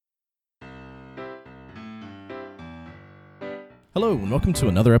Hello, and welcome to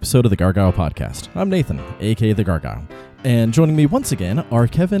another episode of the Gargoyle Podcast. I'm Nathan, aka The Gargoyle. And joining me once again are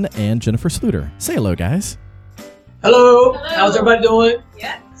Kevin and Jennifer Sluter. Say hello, guys. Hello. How's everybody doing?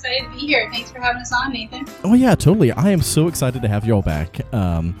 Yeah, excited to be here. Thanks for having us on, Nathan. Oh yeah, totally. I am so excited to have you all back.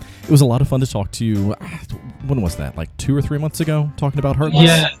 It was a lot of fun to talk to you. When was that? Like 2 or 3 months ago? Talking about Heartless?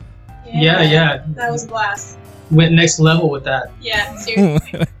 Yeah. That was a blast. Went next level with that. Yeah,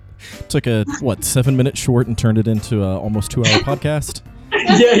 seriously. Took a, 7-minute short and turned it into an almost 2-hour podcast?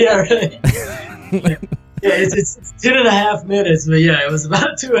 Yeah, right. Yeah, it's 10.5 minutes, but yeah, it was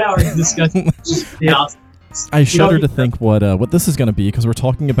about 2 hours of discussion. Yeah. I shudder to think what this is going to be, because we're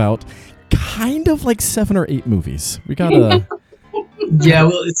talking about kind of like 7 or 8 movies. We got a... Yeah,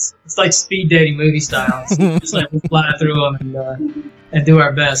 well, it's like speed dating movie style. It's just like we'll fly through them and do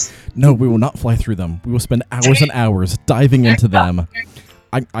our best. No, we will not fly through them. We will spend hours and hours diving into them.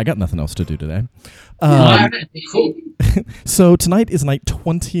 I got nothing else to do today. Cool. So tonight is night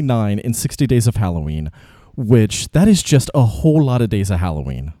 29 in 60 Days of Halloween, which that is just a whole lot of days of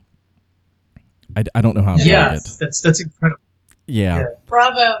Halloween. I don't know how to say it. That's incredible. Yeah.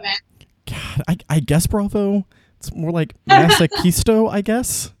 Bravo, man. God, I guess bravo. It's more like masochisto, I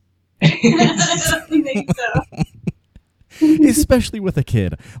guess. I think so. Especially with a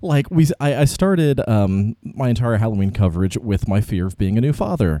kid. Like I started my entire Halloween coverage with my fear of being a new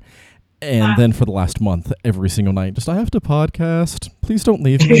father. And then for the last month, every single night, I have to podcast. Please don't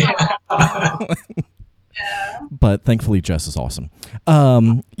leave me. But thankfully, Jess is awesome.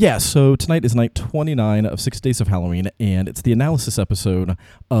 So tonight is night 29 of 6 Days of Halloween, and it's the analysis episode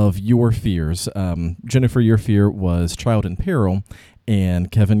of Your Fears. Jennifer, your fear was child in peril,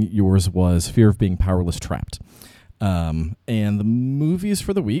 and Kevin, yours was fear of being powerless trapped. And the movies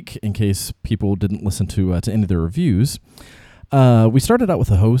for the week, in case people didn't listen to any of the reviews, we started out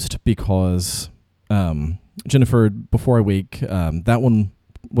with a host because Jennifer, Before I Wake, that one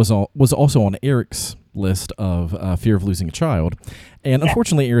was also on Eric's list of fear of losing a child, and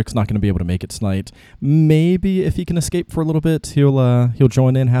unfortunately Eric's not going to be able to make it tonight. Maybe if he can escape for a little bit, he'll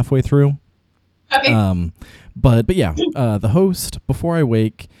join in halfway through. Okay. But yeah, the host, Before I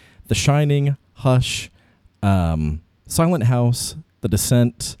Wake, The Shining, Hush, Silent House, The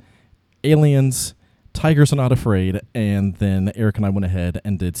Descent, Aliens, Tigers Are Not Afraid, and then Eric and I went ahead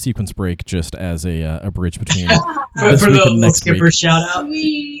and did Sequence Break just as a bridge between this week and next week. Skipper shout out.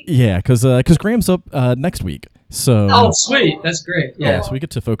 Sweet. Yeah, because Graham's up next week. So Sweet. That's great. Yeah. So we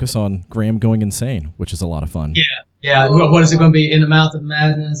get to focus on Graham going insane, which is a lot of fun. Yeah. What is it going to be? In the Mouth of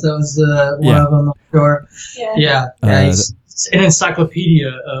Madness? That was one of them, I'm sure. Yeah. He's an encyclopedia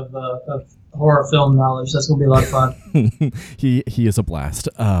of horror film knowledge. That's going to be a lot of fun. He is a blast.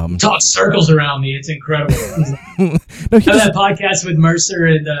 Talks circles around me. It's incredible. No, I had that podcast with Mercer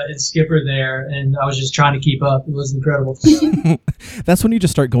and Skipper there, and I was just trying to keep up. It was incredible. That's when you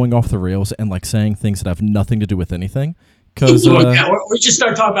just start going off the rails and like saying things that have nothing to do with anything. Because we just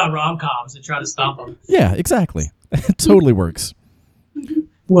start talking about rom-coms and try to stop them. Yeah, exactly. It totally works.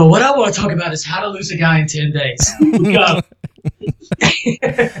 Well, what I want to talk about is how to lose a guy in 10 days. He's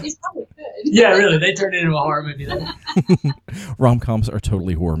probably good. Yeah, really. They turned it into a horror movie. Rom-coms are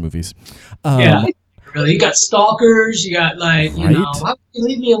totally horror movies. Yeah, really. You got stalkers. You got why would you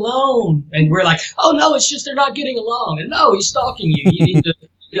leave me alone? And we're like, oh no, it's just they're not getting along. And no, he's stalking you. You need to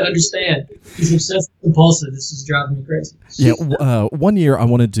understand. He's obsessive compulsive. This is driving me crazy. Yeah. One year I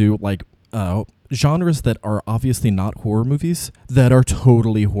want to do genres that are obviously not horror movies that are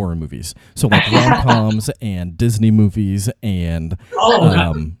totally horror movies. So like rom-coms and Disney movies and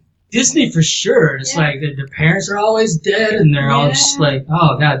Disney for sure. It's like their parents are always dead and they're all just like,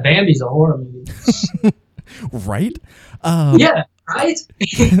 oh god, Bambi's a horror movie. Right? Yeah, right?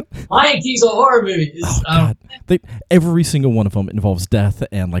 Lion King's a horror movie. God. Every single one of them involves death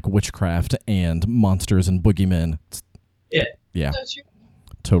and like witchcraft and monsters and boogeymen. Yeah. So true.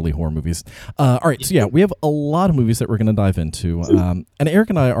 Totally horror movies. All right, so yeah, we have a lot of movies that we're going to dive into. And Eric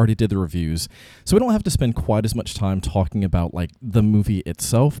and I already did the reviews, so we don't have to spend quite as much time talking about like the movie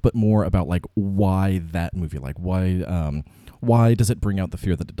itself, but more about like why that movie, like why does it bring out the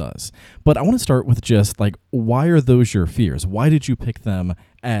fear that it does. But I want to start with just like, why are those your fears? Why did you pick them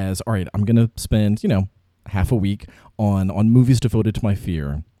as, all right, I'm going to spend, half a week on movies devoted to my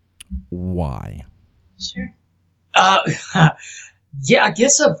fear. Why? Sure. Yeah, I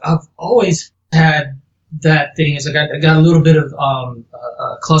guess I've always had that thing. Is I got a little bit of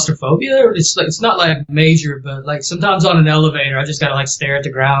claustrophobia. It's not like major, but like sometimes on an elevator, I just gotta like stare at the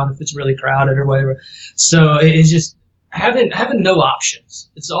ground if it's really crowded or whatever. So it's just having no options.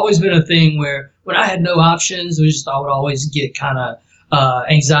 It's always been a thing where when I had no options, I would always get kind of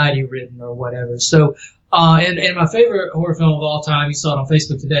anxiety ridden or whatever. So, and my favorite horror film of all time, you saw it on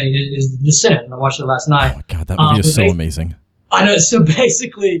Facebook today, is The Descent. And I watched it last night. Oh my God, that movie is so amazing. I know. So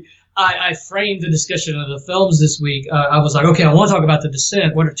basically, I framed the discussion of the films this week. I was like, okay, I want to talk about The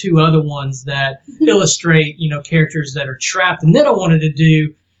Descent. What are two other ones that illustrate, characters that are trapped? And then I wanted to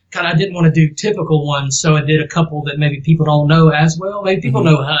do I didn't want to do typical ones, so I did a couple that maybe people don't know as well. Maybe people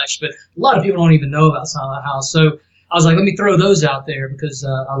know Hush, but a lot of people don't even know about Silent House. So I was like, let me throw those out there because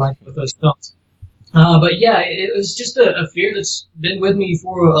I like both those films. But yeah, it was just a fear that's been with me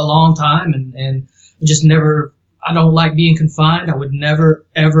for a long time, and just never. I don't like being confined. I would never,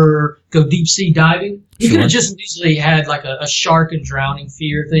 ever go deep sea diving. You could have just easily had like a shark and drowning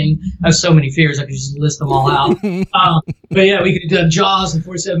fear thing. I have so many fears, I could just list them all out. But yeah, we could have done Jaws and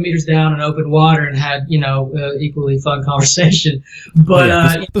 47 meters down in open water and had, equally fun conversation.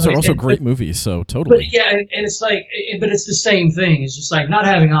 But those are also great movies, so totally. But yeah, and it's like, but it's the same thing. It's just like not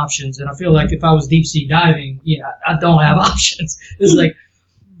having options. And I feel like if I was deep sea diving, I don't have options. It's like,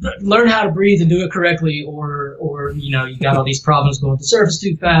 learn how to breathe and do it correctly, or you got all these problems going to the surface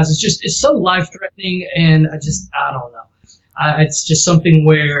too fast. It's so life threatening, and I don't know. It's just something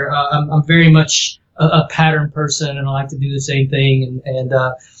where I'm very much a pattern person, and I like to do the same thing, and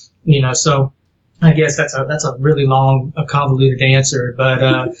so I guess that's a really long, convoluted answer,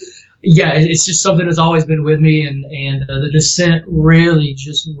 but yeah, it's just something that's always been with me, and The Descent really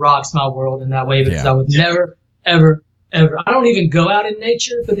just rocks my world in that way, because I would never ever. I don't even go out in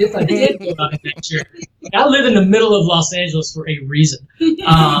nature, but if I did go out in nature, I live in the middle of Los Angeles for a reason.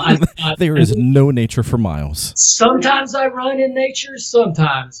 There is no nature for miles. Sometimes I run in nature,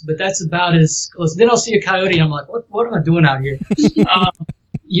 sometimes, but that's about as close. Then I'll see a coyote, and I'm like, what am I doing out here?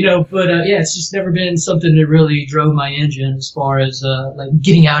 Yeah, it's just never been something that really drove my engine as far as like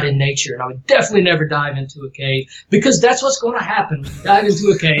getting out in nature. And I would definitely never dive into a cave, because that's what's going to happen. When you dive into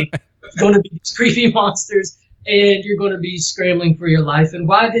a cave, it's going to be these creepy monsters, and you're going to be scrambling for your life. And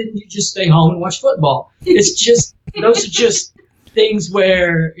why didn't you just stay home and watch football? It's just, those are just things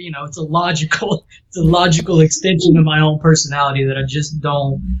where, it's a logical extension of my own personality that I just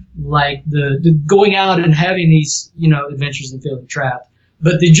don't like the going out and having these, adventures and feeling trapped.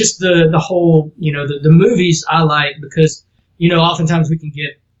 But the whole, the movies I like, because, oftentimes we can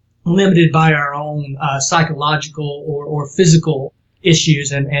get limited by our own psychological or physical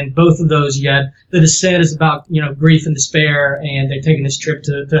issues, and both of those, you had The Descent is about grief and despair, and they're taking this trip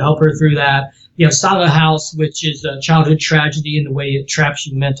to help her through that. You have Silent House, which is a childhood tragedy in the way it traps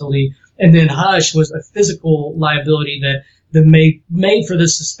you mentally, and then Hush was a physical liability that made for the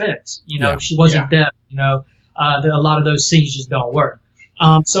suspense. She wasn't deaf. A lot of those scenes just don't work.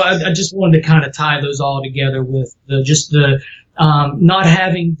 So I just wanted to kind of tie those all together with the not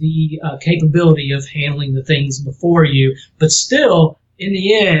having the capability of handling the things before you, but still, in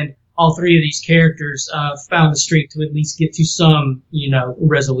the end, all three of these characters found the strength to at least get to some,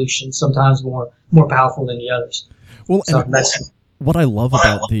 resolution, sometimes more powerful than the others. Well, so that's what I love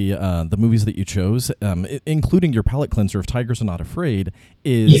about the movies that you chose, including your palate cleanser of Tigers Are Not Afraid,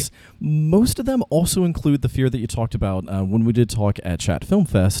 is most of them also include the fear that you talked about when we did talk at Chat Film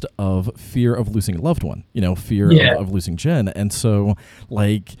Fest of fear of losing a loved one, fear of losing Jen. And so,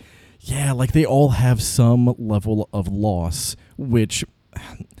 like they all have some level of loss, which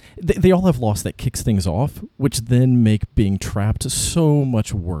they all have loss that kicks things off, which then make being trapped so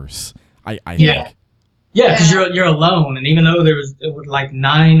much worse. I think. Yeah, because you're alone, and even though there was like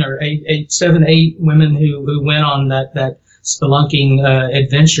 7, 8 women who went on that spelunking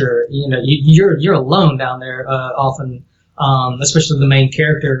adventure, you're alone down there often, especially the main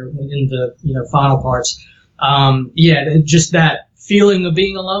character in the final parts. Just that feeling of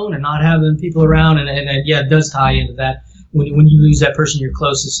being alone and not having people around, and it does tie into that. When you lose that person you're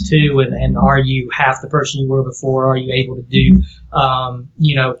closest to, and are you half the person you were before? Are you able to do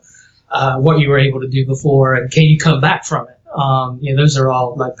what you were able to do before, and can you come back from it? Those are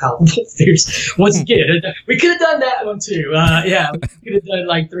all like palpable fears. Once again, we could have done that one too. We could have done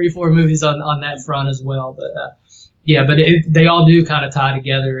like 3 or 4 movies on that front as well. But they all do kind of tie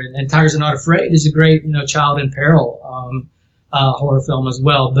together. And Tigers Are Not Afraid is a great, child in peril horror film as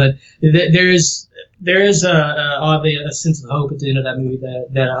well. But there is oddly a sense of hope at the end of that movie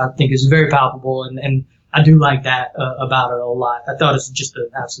that I think is very palpable, and I do like that about it a lot. I thought it's just an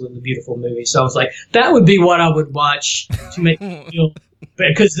absolutely beautiful movie. So I was like, that would be what I would watch to make me feel,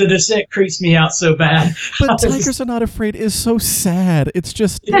 because The Descent creeps me out so bad. But Tigers Are Not Afraid is so sad. It's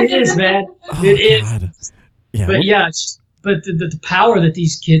just... It is, man. It is. Yeah, but but the power that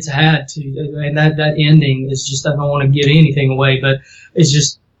these kids had and that ending is just, I don't want to give anything away, but it's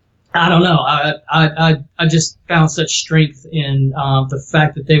just, I don't know. I just found such strength in the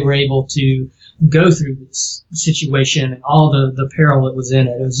fact that they were able to go through this situation and all the peril that was in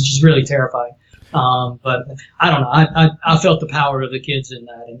it. It was just really terrifying. But I don't know. I felt the power of the kids in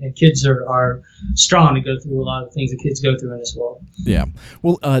that, and kids are strong to go through a lot of things that kids go through in this world. Yeah.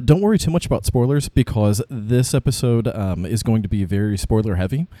 Well, don't worry too much about spoilers because this episode is going to be very spoiler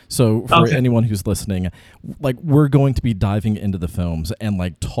heavy. So for anyone who's listening, like we're going to be diving into the films and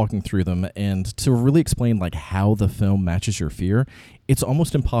like talking through them, and to really explain like how the film matches your fear. It's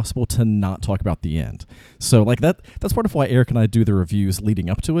almost impossible to not talk about the end. So like that's part of why Eric and I do the reviews leading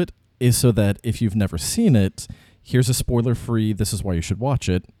up to it, is so that if you've never seen it, here's a spoiler-free, this is why you should watch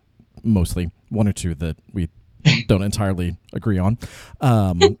it, mostly, one or two that we don't entirely agree on.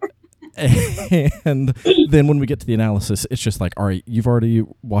 And then when we get to the analysis, it's just like, all right, you've already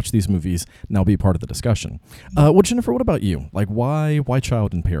watched these movies, now be part of the discussion. Well, Jennifer, what about you? Like, why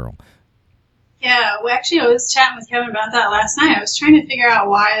Child in Peril? Yeah, well, actually, I was chatting with Kevin about that last night. I was trying to figure out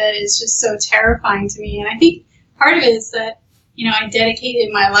why that is just so terrifying to me. And I think part of it is that, I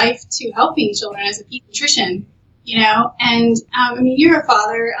dedicated my life to helping children as a pediatrician, and, you're a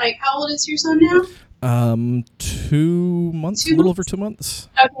father. Like, how old is your son now? 2 months, a little over 2 months.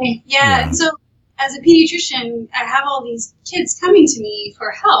 Okay, yeah. And so as a pediatrician, I have all these kids coming to me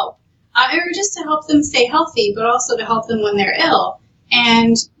for help, or just to help them stay healthy, but also to help them when they're ill.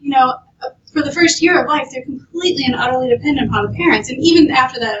 And, for the first year of life, they're completely and utterly dependent upon the parents. And even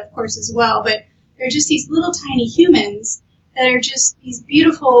after that, of course, as well. But they're just these little tiny humans that are just these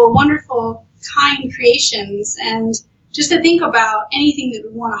beautiful, wonderful, kind creations. And just to think about anything that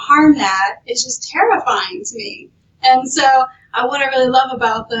would want to harm that is just terrifying to me. And so what I really love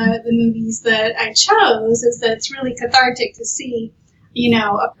about the movies that I chose is that it's really cathartic to see,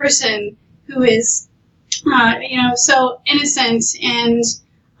 a person who is, so innocent and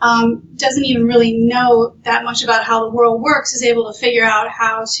doesn't even really know that much about how the world works, is able to figure out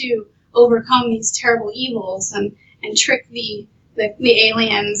how to overcome these terrible evils and trick the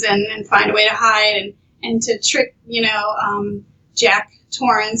aliens and find a way to hide and to trick, Jack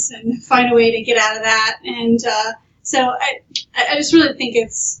Torrance and find a way to get out of that. And so I just really think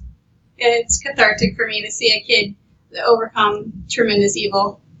it's cathartic for me to see a kid overcome tremendous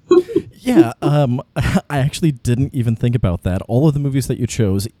evil. Yeah, I actually didn't even think about that. All of the movies that you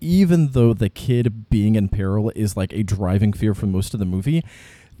chose, even though the kid being in peril is like a driving fear for most of the movie,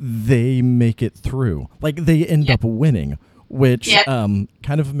 they make it through. Like, they end up winning, which kind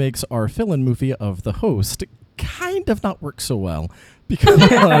of makes our fill-in movie of The Host kind of not work so well.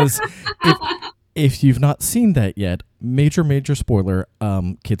 Because if you've not seen that yet, major spoiler,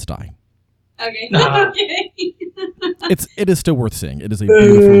 kids die. Okay. Okay. It is still worth seeing. It is a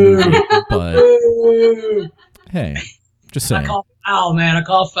beautiful movie, but hey, just saying. I call foul, man. I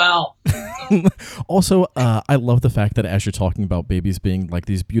call foul. Also, I love the fact that as you're talking about babies being like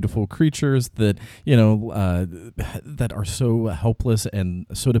these beautiful creatures that, that are so helpless and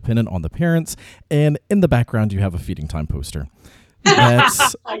so dependent on the parents, and in the background you have a feeding time poster.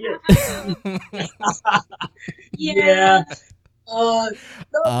 That's yeah.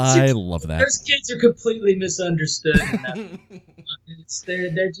 I love that. Those kids are completely misunderstood.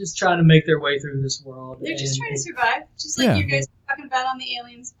 They're just trying to make their way through this world. They're just trying to survive, just like you guys were talking about on the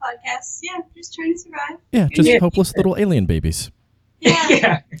Aliens podcast. Yeah, just trying to survive. Yeah, just helpless little alien babies.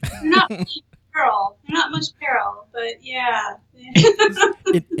 Yeah. They're not peril. They're not much peril, but yeah.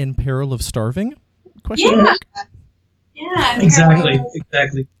 in peril of starving? Question mark? Yeah. Exactly.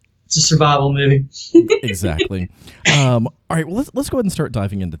 It's a survival movie. Exactly. All right, well, let's go ahead and start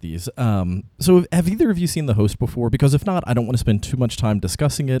diving into these. So have either of you seen The Host before? Because if not, I don't want to spend too much time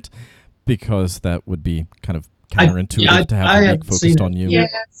discussing it, because that would be kind of counterintuitive to have a week focused on you. Yeah,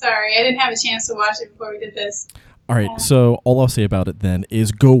 sorry. I didn't have a chance to watch it before we did this. All right, so all I'll say about it then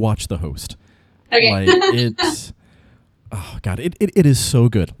is go watch The Host. Okay. Like, it's... Oh, God, it is so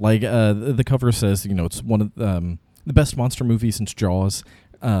good. Like, the cover says, it's one of the best monster movies since Jaws.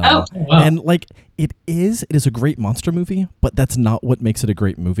 Wow. And like it is a great monster movie, but that's not what makes it a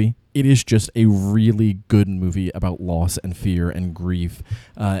great movie. It is just a really good movie about loss and fear and grief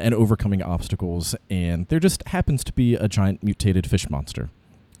and overcoming obstacles. And there just happens to be a giant mutated fish monster.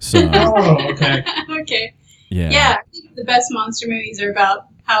 So, okay. Okay. Yeah. I think the best monster movies are about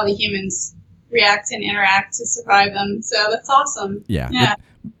how the humans react and interact to survive them. So that's awesome. Yeah.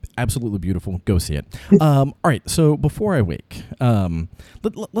 Absolutely beautiful. Go see it. All right. So before I wake,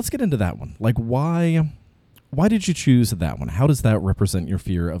 let's get into that one. Like, why did you choose that one? How does that represent your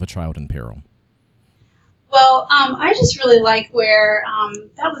fear of a child in peril? Well, I just really like where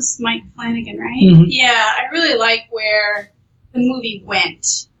that was Mike Flanagan, right? Mm-hmm. Yeah, I really like where the movie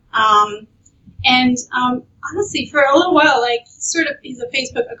went. Honestly, for a little while, like he's a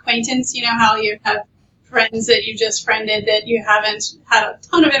Facebook acquaintance. You know how you have friends that you just friended that you haven't had a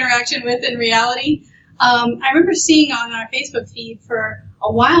ton of interaction with in reality. I remember seeing on our Facebook feed for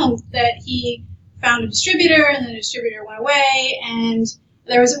a while that he found a distributor, and the distributor went away, and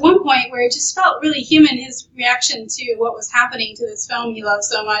there was at one point where it just felt really human, his reaction to what was happening to this film he loved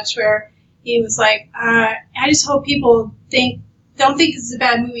so much, where he was like, I just hope people don't think this is a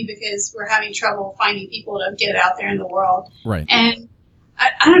bad movie because we're having trouble finding people to get it out there in the world. Right. And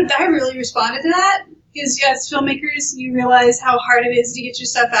I really responded to that because, as filmmakers, you realize how hard it is to get your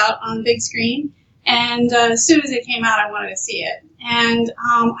stuff out on the big screen. And as soon as it came out, I wanted to see it. And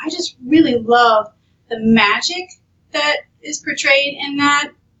I just really love the magic that is portrayed in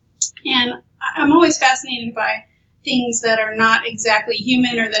that. And I'm always fascinated by things that are not exactly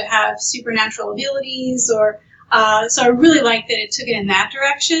human or that have supernatural abilities. Or so I really like that it took it in that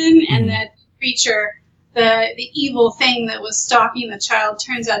direction, and that creature, the evil thing that was stalking the child,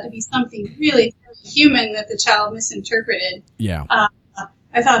 turns out to be something really human that the child misinterpreted. Yeah.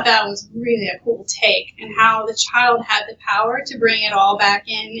 I thought that was really a cool take, and how the child had the power to bring it all back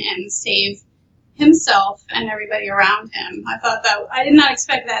in and save himself and everybody around him. I did not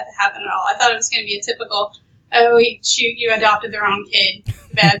expect that to happen at all. I thought it was going to be a typical, shoot, you adopted the wrong kid,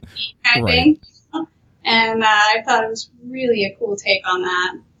 bad kind of thing. And I thought it was really a cool take on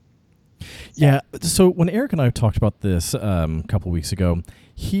that. Yeah, so when Eric and I talked about this a couple weeks ago,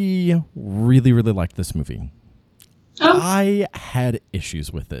 he really, really liked this movie. Oh. I had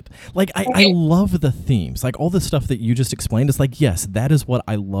issues with it. Like, I love the themes. Like, all the stuff that you just explained is like, yes, that is what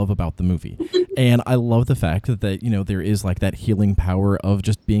I love about the movie. And I love the fact that, you know, there is like that healing power of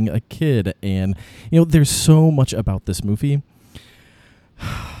just being a kid. And, you know, there's so much about this movie.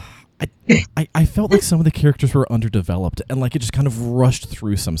 I felt like some of the characters were underdeveloped, and like it just kind of rushed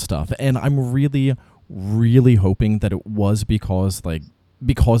through some stuff. And I'm really, really hoping that it was because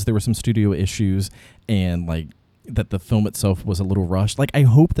there were some studio issues and like that the film itself was a little rushed. Like, I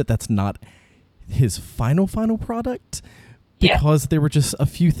hope that that's not his final product, because there were just a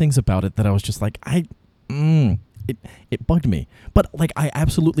few things about it that I was just like, it bugged me. But like, I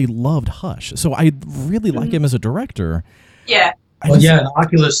absolutely loved Hush, so I really like him as a director. Yeah. And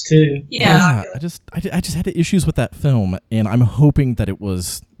Oculus too. Yeah. I just had issues with that film, and I'm hoping that it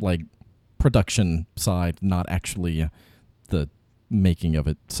was like production side, not actually the making of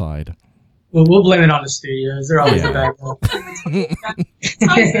it side. Well, we'll blame it on the studios. They're always the bad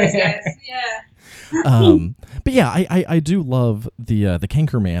guys. But yeah, I do love the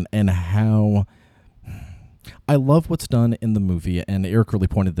Cankerman, and how I love what's done in the movie. And Eric really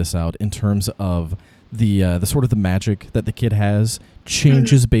pointed this out in terms of the sort of the magic that the kid has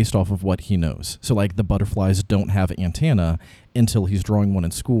changes based off of what he knows. So like the butterflies don't have antenna until he's drawing one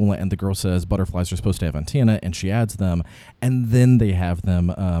in school, and the girl says butterflies are supposed to have antenna, and she adds them, and then they have them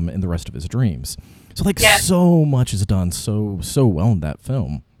in the rest of his dreams. So like so much is done so well in that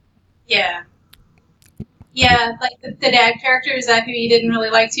film. Yeah. Yeah, like the dad character, is that who you didn't really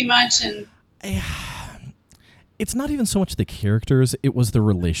like too much? And it's not even so much the characters, it was the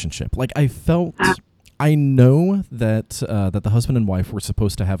relationship. Like, I felt, I know that that the husband and wife were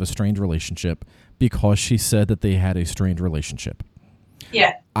supposed to have a strained relationship because she said that they had a strained relationship.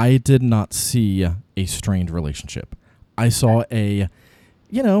 Yeah. I did not see a strained relationship. I saw a,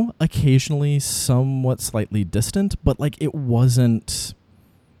 you know, occasionally somewhat slightly distant, but like it wasn't,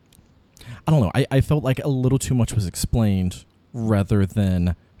 I don't know, I felt like a little too much was explained rather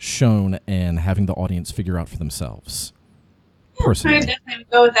than shown and having the audience figure out for themselves. Personally. I would definitely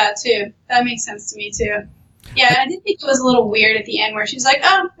go with that too. That makes sense to me too. Yeah, I did think it was a little weird at the end where she's like,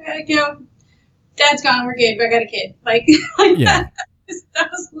 "Oh, you know, Dad's gone, we're good, but I got a kid." Like that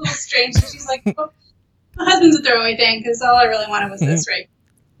was a little strange. And she's like, "Oh, my husband's a throwaway thing because all I really wanted was this right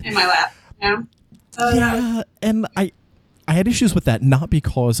in my lap." You know? Yeah, and I had issues with that, not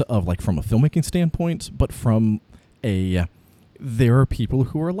because of like from a filmmaking standpoint, but from a. There are people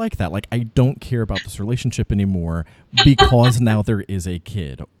who are like that. Like, I don't care about this relationship anymore because now there is a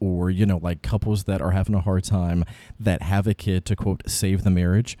kid. Or, you know, like couples that are having a hard time that have a kid to, quote, save the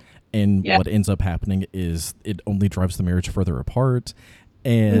marriage. And what ends up happening is it only drives the marriage further apart.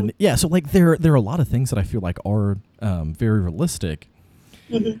 And, so, like, there are a lot of things that I feel like are very realistic.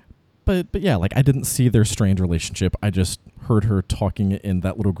 But yeah, like, I didn't see their strained relationship. I just heard her talking in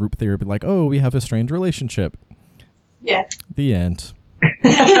that little group there, be like, oh, we have a strained relationship. Yeah. The end.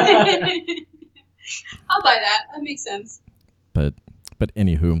 I'll buy that. That makes sense. But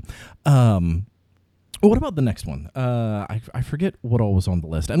anywho, What about the next one? I forget what all was on the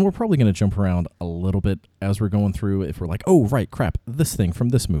list, and we're probably going to jump around a little bit as we're going through if we're like, oh, right, crap, this thing from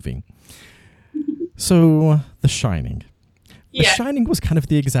this movie. So, The Shining. The Shining was kind of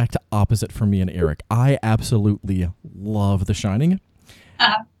the exact opposite for me and Eric. I absolutely love The Shining.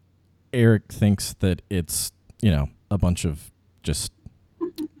 Eric thinks that it's, a bunch of just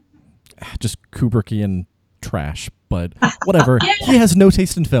Kubrickian trash, but whatever. He has no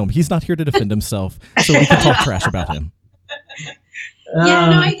taste in film. He's not here to defend himself, so we can talk trash about him. Yeah,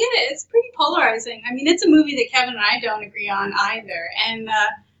 no, I get it. It's pretty polarizing. I mean, it's a movie that Kevin and I don't agree on either, and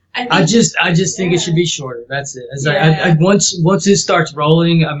I just think it should be shorter. That's it. Once it starts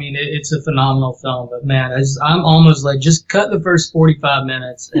rolling, I mean, it's a phenomenal film. But man, I'm almost like, just cut the first 45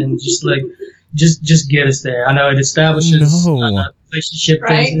 minutes and just like just get us there. I know it establishes relationship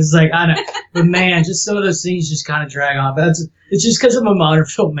things. It's like, I know, but man, just some of those scenes just kind of drag on. But it's just because I'm a modern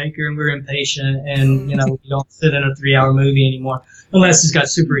filmmaker and we're impatient, and we don't sit in a 3-hour movie anymore unless it's got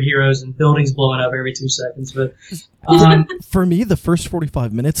superheroes and buildings blowing up every 2 seconds. But for me, the first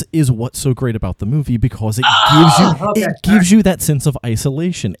 45 minutes is what's so great about the movie, because it gives you that sense of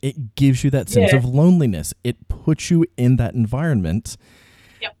isolation. It gives you that sense of loneliness. It puts you in that environment.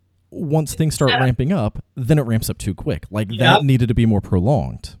 Once things start ramping up, then it ramps up too quick. Like, that needed to be more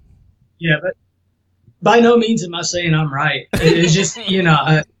prolonged. Yeah, but by no means am I saying I'm right. It's just,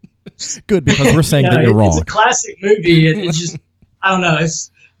 good, because we're saying that you're wrong. It's a classic movie. It's just, I don't know.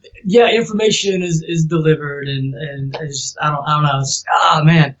 It's, information is delivered, and it's just, I don't know. It's,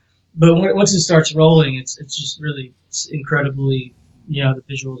 man. But once it starts rolling, it's just really, it's incredibly, the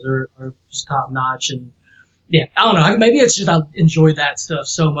visuals are just top notch. And yeah, I don't know. Maybe it's just I enjoy that stuff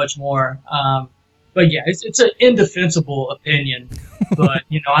so much more. But yeah, it's an indefensible opinion. But,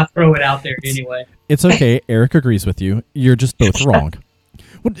 I throw it out there anyway. It's okay. Eric agrees with you. You're just both wrong.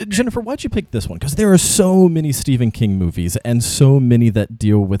 Well, Jennifer, why'd you pick this one? Because there are so many Stephen King movies and so many that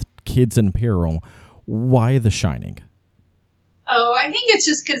deal with kids in peril. Why The Shining? Oh, I think it's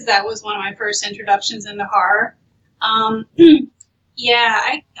just because that was one of my first introductions into horror. Yeah,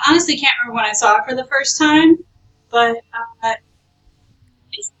 I honestly can't remember when I saw it for the first time, but what?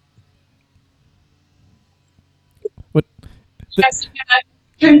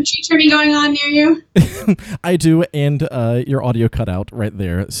 Tree trimming going on near you? I do, and your audio cut out right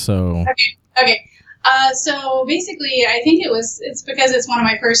there. So okay. So basically, I think it's because it's one of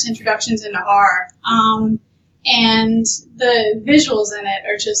my first introductions into horror. And the visuals in it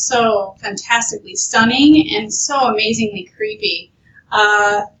are just so fantastically stunning and so amazingly creepy.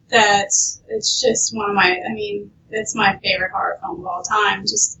 That it's just it's my favorite horror film of all time.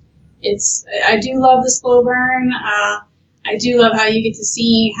 I do love the slow burn. I do love how you get to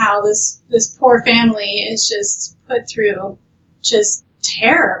see how this poor family is just put through just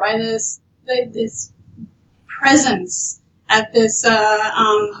terror by this presence at this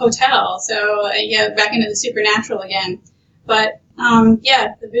hotel. So back into the supernatural again. But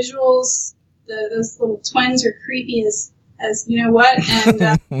the visuals, those little twins are creepy as you know what, and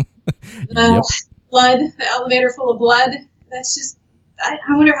the blood, the elevator full of blood. That's just, I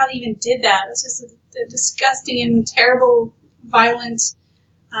wonder how they even did that. It's just a disgusting and terrible, violent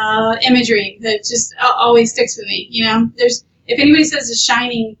imagery that just always sticks with me. If anybody says The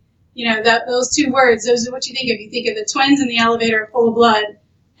Shining, those 2 words, those are what you think of. You think of the twins in the elevator full of blood,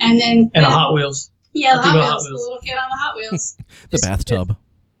 and then the Hot Wheels. Yeah, the Hot Wheels. The little kid on the Hot Wheels. The bathtub.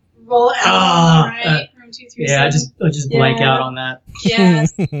 Roll it out, right? Room 237. Yeah, I just blank out on that.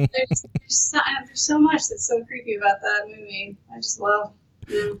 Yes, there's so much that's so creepy about that movie. I just love.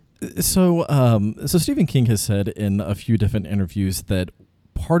 So Stephen King has said in a few different interviews that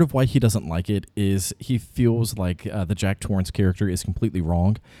part of why he doesn't like it is he feels like the Jack Torrance character is completely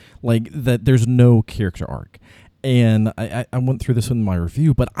wrong, like that there's no character arc. And I went through this in my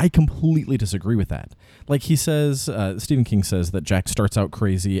review, but I completely disagree with that. Like he says, Stephen King says that Jack starts out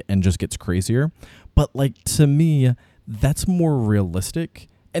crazy and just gets crazier. But like, to me, that's more realistic.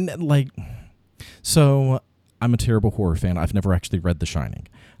 And like, so I'm a terrible horror fan. I've never actually read The Shining.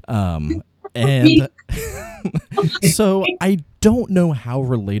 And so I don't know how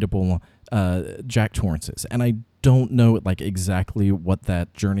relatable Jack Torrance is. And I don't know like exactly what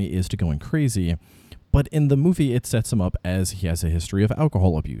that journey is to going crazy. But in the movie, it sets him up as he has a history of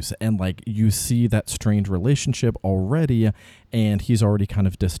alcohol abuse. And, like, you see that strained relationship already, and he's already kind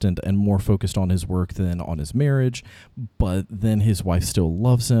of distant and more focused on his work than on his marriage. But then his wife still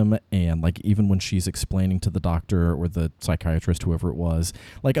loves him, and, like, even when she's explaining to the doctor or the psychiatrist, whoever it was,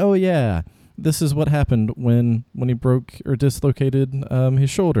 like, oh, yeah, this is what happened when he broke or dislocated his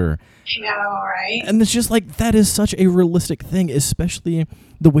shoulder. I know, right? And it's just like, that is such a realistic thing, especially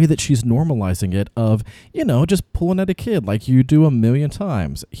the way that she's normalizing it of, just pulling at a kid like you do a million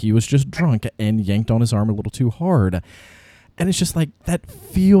times. He was just drunk and yanked on his arm a little too hard. And it's just like, that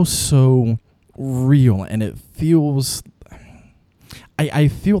feels so real, and it feels... I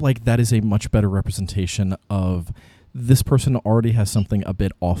feel like that is a much better representation of this person already has something a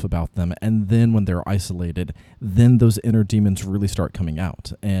bit off about them, and then when they're isolated, then those inner demons really start coming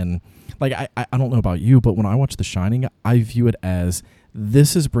out. And like, I don't know about you, but when I watch The Shining, I view it as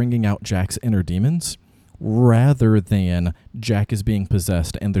this is bringing out Jack's inner demons rather than Jack is being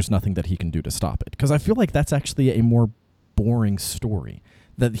possessed and there's nothing that he can do to stop it. Because I feel like that's actually a more boring story,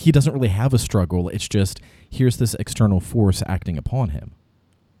 that he doesn't really have a struggle. It's just, here's this external force acting upon him.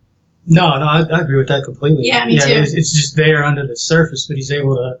 No, I agree with that completely. Yeah, me too. It's just there under the surface, but he's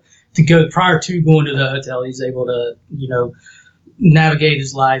able to go, prior to going to the hotel, he's able to, navigate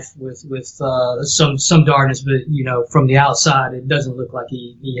his life with some darkness, but, from the outside, it doesn't look like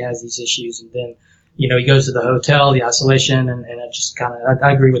he has these issues. And then, he goes to the hotel, the isolation, and it just kind of,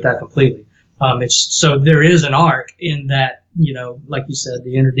 I agree with that completely. So there is an arc in that, like you said,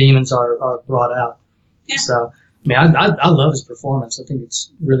 the inner demons are brought out. Yeah. So, I mean, I love his performance. I think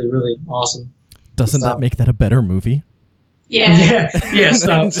it's really, really awesome. Doesn't that make that a better movie? Yeah. Yeah.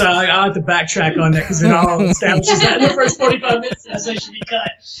 So I have to backtrack on that because it all establishes that in the first 45 minutes. That's what should be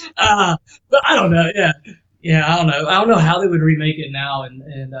cut. But I don't know. Yeah. I don't know. I don't know how they would remake it now, and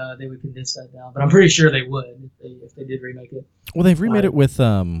they would condense that down. But I'm pretty sure they would if they did remake it. Well, they've remade it with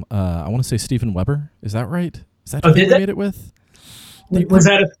I want to say Steven Weber. Is that right? Is that who they remade it with? Was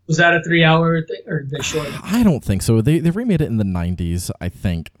that a 3-hour thing, or they short? I don't think so. They remade it in the 90s. I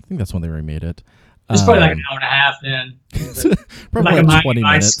think that's when they remade it. It's probably like an hour and a half then. Probably like 20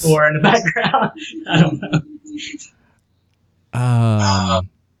 minutes. Score in the background. I don't know.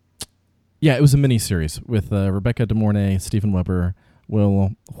 Yeah, it was a miniseries with Rebecca De Mornay, Steven Weber,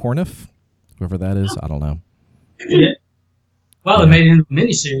 Will Horniff, whoever that is. I don't know. Yeah. Well, they made it into a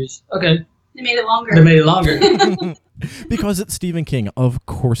miniseries. Okay. They made it longer. Because it's Stephen King. Of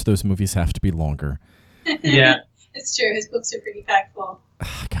course those movies have to be longer. Yeah. It's true. His books are pretty factful.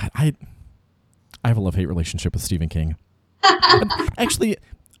 God, I have a love-hate relationship with Stephen King. Actually,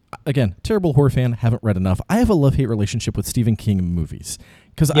 again, terrible horror fan, haven't read enough. I have a love-hate relationship with Stephen King movies.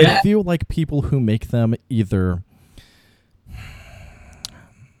 Because I feel like people who make them either...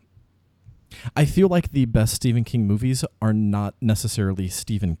 I feel like the best Stephen King movies are not necessarily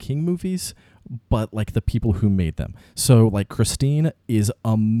Stephen King movies, but like the people who made them. So like Christine is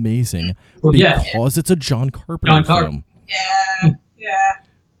amazing because it's a John Carpenter film. Yeah.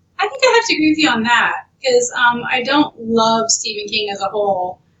 I think I have to agree with you on that because I don't love Stephen King as a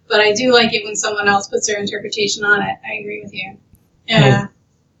whole, but I do like it when someone else puts their interpretation on it. I agree with you. Yeah.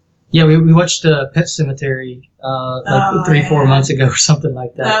 Yeah, we watched Pet Sematary 3-4 months ago or something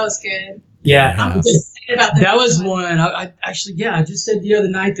like that. That was good. Yeah, that was one. I actually, I just said the other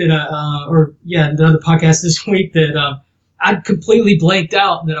night that, the other podcast this week that I completely blanked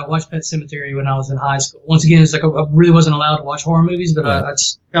out that I watched Pet Sematary when I was in high school. Once again, it's like I really wasn't allowed to watch horror movies, but I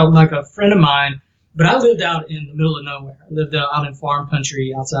just felt like a friend of mine. But I lived out in the middle of nowhere. I lived out in farm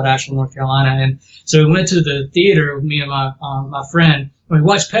country outside Asheville, North Carolina, and so we went to the theater with me and my friend. And we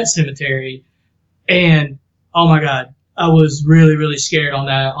watched Pet Sematary, and oh my God. I was really, really scared on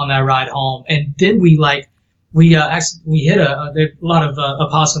that ride home, and then we hit a lot of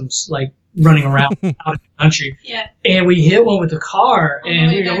opossums like running around out in the country. Yeah. And we hit one with the car,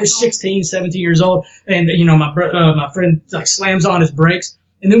 and we're 16, 17 years old, and my friend like slams on his brakes,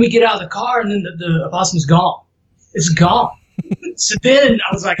 and then we get out of the car, and then the opossum's gone. It's gone. So then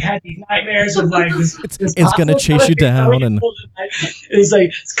I was like, had these nightmares of like this it's gonna chase you down, and it's like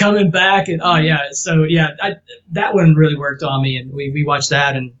it's coming back, and that one really worked on me, and we watched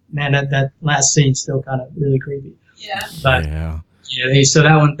that, and man, that last scene's still kind of really creepy. Yeah. But so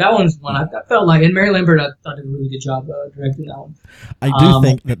that one's one I felt like, and Mary Lambert I thought did a really good job directing that one. I do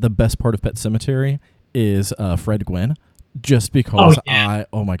think that the best part of Pet Sematary is Fred Gwynn, just because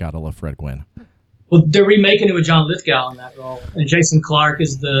oh my God, I love Fred Gwynn. Well, they're remaking it with John Lithgow in that role, and Jason Clarke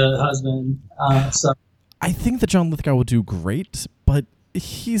is the husband. So I think that John Lithgow will do great, but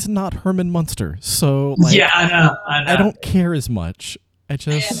he's not Herman Munster, so like, I know. I don't care as much. I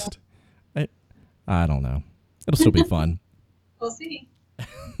don't know. It'll still be fun. We'll see.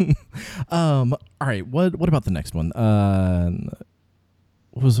 All right. What about the next one?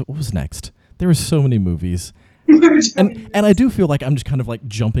 What was next? There were so many movies. And I do feel like I'm just kind of like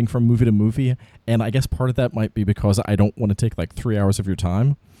jumping from movie to movie, and I guess part of that might be because I don't want to take like 3 hours of your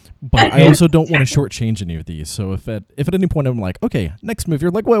time. But I also don't want to shortchange any of these. So if at any point I'm like, okay, next movie,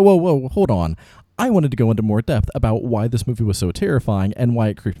 you're like, whoa, hold on. I wanted to go into more depth about why this movie was so terrifying and why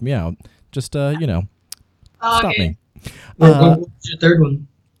it creeped me out. Just, stop me. What was your third one?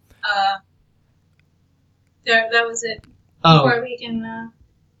 That was it. Oh. Before we can,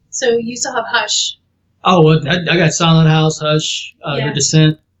 so you still have Hush. Oh, well, I got Silent House, Hush, The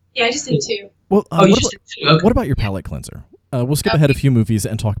Descent. Yeah, I just did 2. Well, you just did 2. Okay. What about your palate cleanser? We'll skip ahead a few movies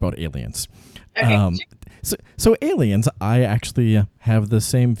and talk about Aliens. Okay. So Aliens, I actually have the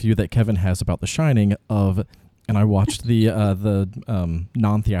same view that Kevin has about The Shining and I watched the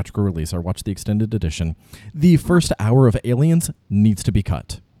non-theatrical release. I watched the extended edition. The first hour of Aliens needs to be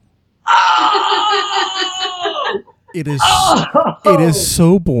cut. It is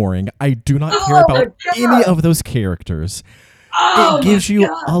so boring. I do not care about any of those characters. It gives you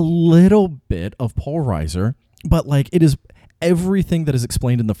a little bit of Paul Reiser, but like it is everything that is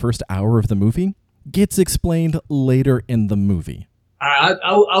explained in the first hour of the movie gets explained later in the movie. I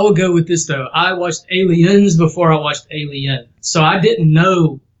will go with this though. I watched Aliens before I watched Alien, so I didn't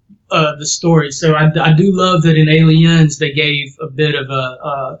know the story. So I do love that in Aliens they gave a bit of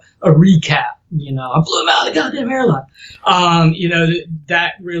a recap. I blew him out of the goddamn airline.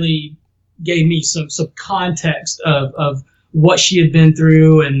 That really gave me some context of what she had been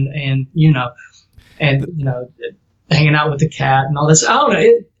through and hanging out with the cat and all this. I don't know.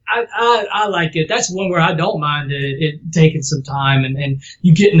 I like it. That's one where I don't mind it taking some time and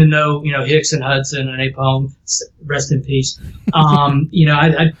you getting to know, Hicks and Hudson and Abe Home, rest in peace. I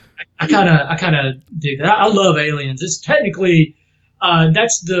kind of dig that. I love Aliens. It's technically,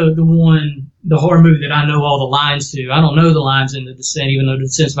 that's the horror movie that I know all the lines to. I don't know the lines in The Descent, even though The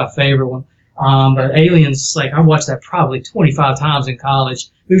Descent's my favorite one. But Aliens, like I watched that probably 25 times in college.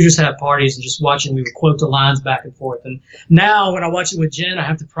 We would just have parties and just watching. We would quote the lines back and forth. And now when I watch it with Jen, I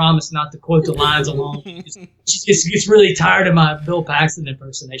have to promise not to quote the lines along. She gets really tired of my Bill Paxton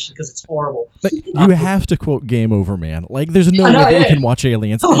impersonation because it's horrible. But you have to quote Game Over, man. Like there's no way that you can watch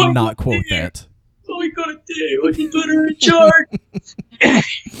Aliens and not quote that. What are we gonna do? We can put her in charge.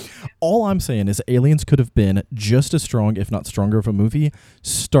 All I'm saying is Aliens could have been just as strong, if not stronger, of a movie,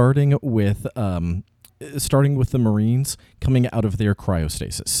 starting with the Marines coming out of their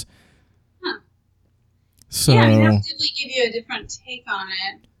cryostasis. Huh. So yeah, I mean, that definitely give you a different take on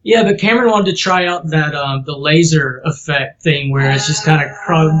it. Yeah, but Cameron wanted to try out that the laser effect thing where it's just kind of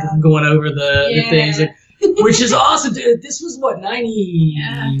going over the things, which is awesome. Dude, this was what 90?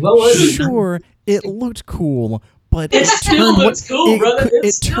 Yeah. What was it? Sure, it looked cool. But it still looks cool, brother.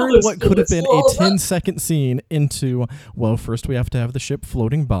 It turned what could have been a 10-second scene into, well, first we have to have the ship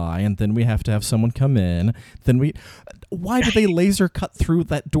floating by, and then we have to have someone come in. Why did they laser cut through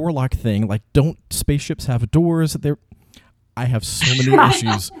that door lock thing? Like, don't spaceships have doors? I have so many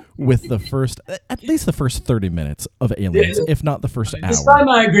issues with at least the first 30 minutes of Aliens, if not the first hour. Despite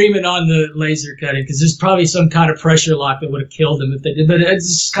my agreement on the laser cutting, because there's probably some kind of pressure lock that would have killed them if they did, but it's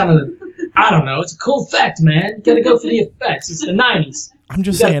just kind of... I don't know. It's a cool effect, man. You gotta go for the effects. It's the 90s. I'm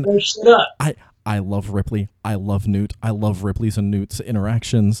just saying. I love Ripley. I love Newt. I love Ripley's and Newt's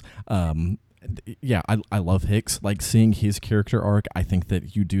interactions. I love Hicks. Like seeing his character arc, I think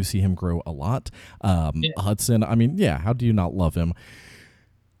that you do see him grow a lot. Hudson, I mean, how do you not love him?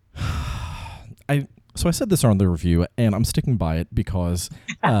 So I said this on the review, and I'm sticking by it because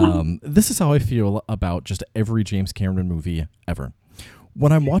this is how I feel about just every James Cameron movie ever.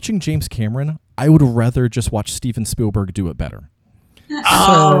 When I'm watching James Cameron, I would rather just watch Steven Spielberg do it better.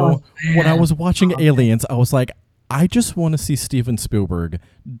 So when I was watching Aliens, I was like, I just want to see Steven Spielberg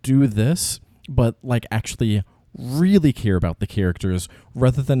do this, but like actually really care about the characters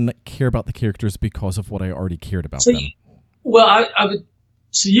rather than care about the characters because of what I already cared about them. I would.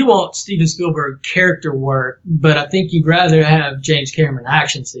 So you want Steven Spielberg character work, but I think you'd rather have James Cameron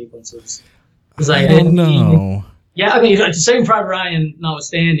action sequences. I don't know. Yeah, I mean, like, the Saving Private Ryan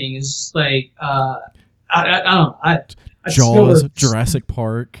notwithstanding, is like, I don't know. Jaws, Jurassic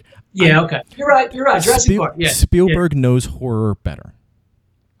Park. Yeah, okay. You're right. Jurassic Park. Yeah. Spielberg knows horror better.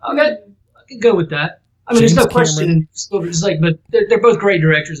 Okay, I can go with that. I mean, there's no question. Spielberg's like, but they're both great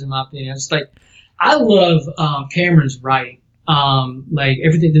directors in my opinion. It's like, I love Cameron's writing. Like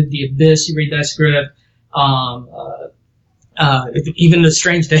everything, the Abyss. You read that script. Even the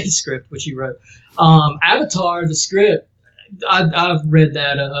Strange Days script, which he wrote. Avatar, the script, I've read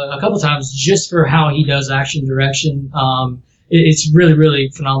that a couple times just for how he does action direction. It's really, really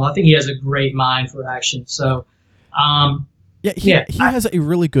phenomenal. I think he has a great mind for action. So, he has a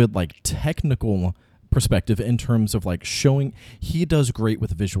really good like technical perspective in terms of like showing. He does great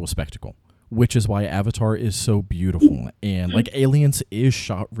with visual spectacle, which is why Avatar is so beautiful. And like Aliens is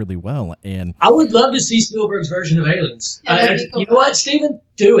shot really well. And I would love to see Spielberg's version of Aliens. Yeah, that'd be cool. You know what, Steven?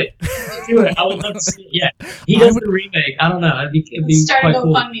 Do it. Do it. I would love to see it. Yeah. He does the remake. I don't know. It'd be Start quite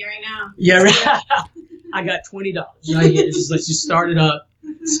cool. GoFundMe right now. Yeah, right. I got $20. Let's just start it up.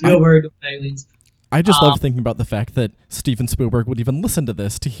 Spielberg doing Aliens. I just love thinking about the fact that Steven Spielberg would even listen to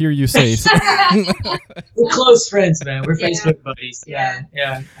this to hear you say. We're close friends, man. We're Facebook buddies. Yeah.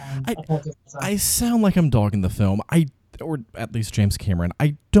 I sound like I'm dogging the film. Or at least James Cameron.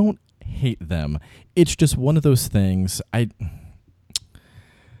 I don't hate them. It's just one of those things.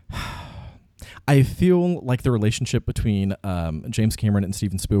 I feel like the relationship between James Cameron and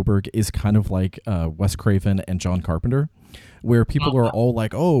Steven Spielberg is kind of like Wes Craven and John Carpenter, where people are all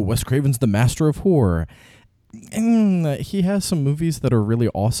like, oh, Wes Craven's the master of horror. And he has some movies that are really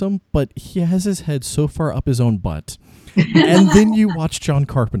awesome, but he has his head so far up his own butt. And then you watch John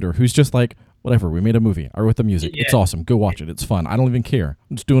Carpenter, who's just like, whatever, we made a movie. I wrote the music. Yeah. It's awesome. Go watch it. It's fun. I don't even care.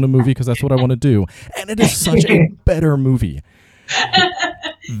 I'm just doing a movie because that's what I want to do. And it is such a better movie.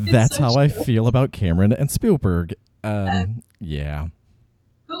 That's how I feel about Cameron and Spielberg. Yeah.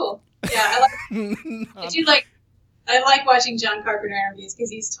 Cool. Yeah, I like watching John Carpenter interviews because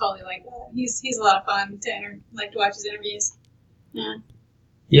he's totally like that. He's a lot of fun to watch his interviews. Yeah.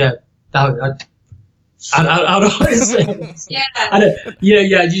 Yeah. I don't want to say.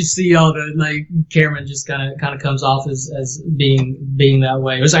 Yeah. You see all the like Cameron just kind of comes off as being that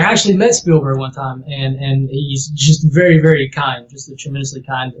way. It was I actually met Spielberg one time, and he's just very, very kind, just a tremendously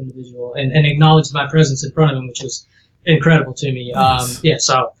kind individual, and acknowledged my presence in front of him, which was incredible to me. Nice.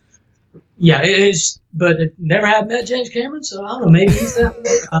 It is, but it never have met James Cameron, so I don't know. Maybe he's that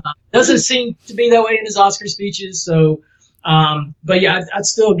way. Doesn't seem to be that way in his Oscar speeches, so. But yeah, I'd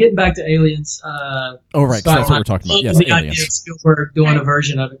still getting back to Aliens. Right, so that's what we're talking about. Yes, the Aliens. idea of Spielberg doing a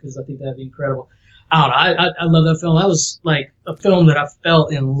version of it because I think that'd be incredible. I don't know. I love that film. That was like a film that I fell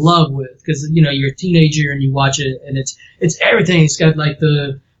in love with because you're a teenager and you watch it and it's everything. It's got like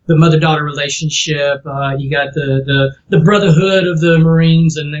the mother-daughter relationship. You got the brotherhood of the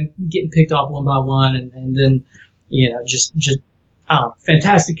Marines and then getting picked off one by one and then just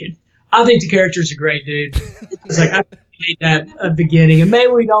fantastic. I think the characters are great, dude. It's like I need that at the beginning, and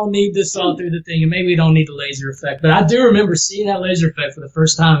maybe we don't need this all through the thing, and maybe we don't need the laser effect. But I do remember seeing that laser effect for the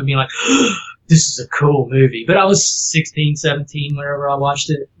first time and being like, "This is a cool movie." But I was 16, 17 whenever I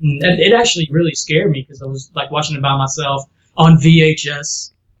watched it, and it actually really scared me because I was like watching it by myself on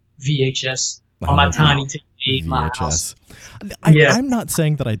VHS on my tiny TV. VHS. I'm not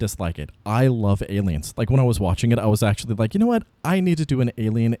saying that I dislike it. I love Aliens. Like when I was watching it, I was actually like, you know what? I need to do an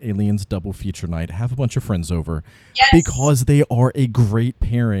Aliens double feature night. Have a bunch of friends over. Yes. Because they are a great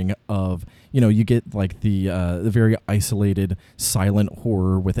pairing of, you get like the very isolated silent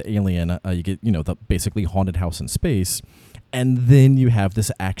horror with Alien. You get, the basically haunted house in space. And then you have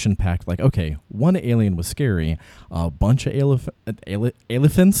this action-packed, like, okay, one alien was scary, a bunch of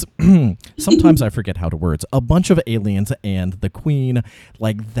elephants. Sometimes I forget how to words. A bunch of aliens and the queen,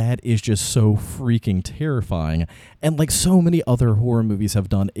 like, that is just so freaking terrifying. And, like, so many other horror movies have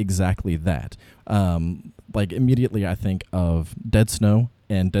done exactly that. Like, immediately I think of Dead Snow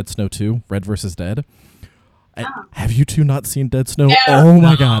and Dead Snow 2, Red vs. Dead. Have you two not seen Dead Snow? Yeah. Oh,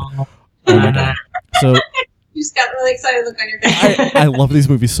 my God. Oh, my God. So... You just got a really excited look on your face. I love these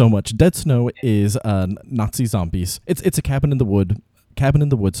movies so much. Dead Snow is Nazi zombies. It's a cabin in the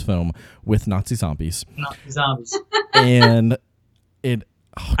woods film with Nazi zombies. Nazi zombies. And it.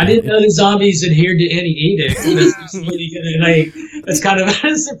 I didn't know the zombies adhered to any edict. That's kind of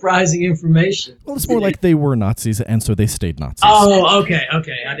surprising information. Well, it's more like they were Nazis, and so they stayed Nazis. Oh, okay.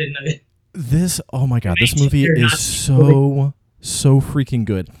 I didn't know that. Oh my God, this movie is so freaking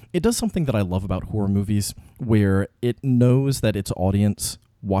good. It does something that I love about horror movies where it knows that its audience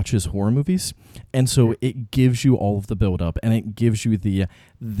watches horror movies, and so it gives you all of the build-up, and it gives you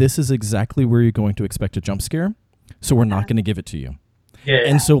this is exactly where you're going to expect a jump scare, so we're not going to give it to you. Yeah.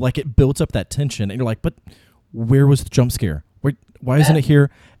 And so like it builds up that tension, and you're like, but where was the jump scare? Why isn't it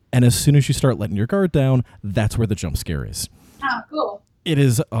here? And as soon as you start letting your guard down, that's where the jump scare is. Oh, cool. It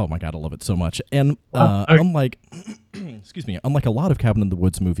is, oh my God, I love it so much. And unlike a lot of Cabin in the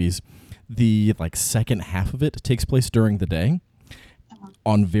Woods movies, the second half of it takes place during the day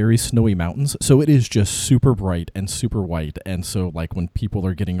on very snowy mountains. So it is just super bright and super white. And so when people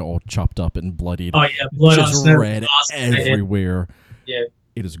are getting all chopped up and bloodied, blood just on red everywhere. Yeah.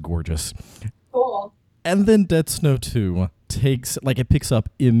 It is gorgeous. Cool. And then Dead Snow 2 it picks up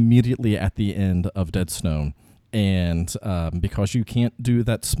immediately at the end of Dead Snow. And because you can't do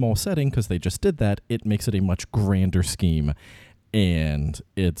that small setting, because they just did that, it makes it a much grander scheme. And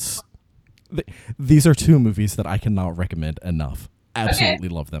it's These are two movies that I cannot recommend enough. Absolutely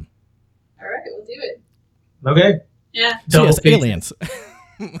love them. All right, we'll do it. Okay. Yeah. So yes, Aliens.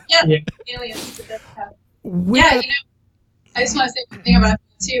 Yeah. Aliens. Yeah, I just want to say one thing about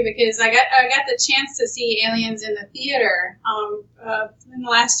that too, because I got the chance to see Aliens in the theater in the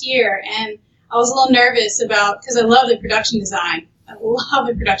last year, and I was a little nervous because I love the production design. I love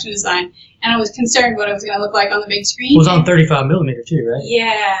the production design, and I was concerned what it was going to look like on the big screen. It was on 35 millimeter too, right?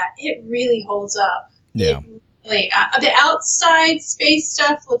 Yeah, it really holds up. Yeah. The outside space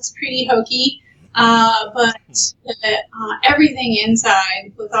stuff looks pretty hokey, but everything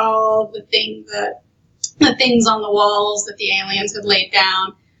inside, with all the things on the walls that the aliens had laid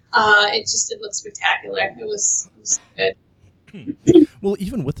down, it looked spectacular. It was good. Well,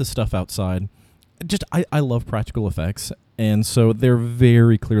 even with the stuff outside, I love practical effects, and so they're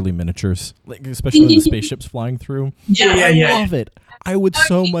very clearly miniatures, like especially the spaceships flying through. Yeah. I love it. I would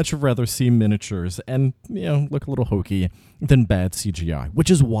so much rather see miniatures and look a little hokey than bad CGI,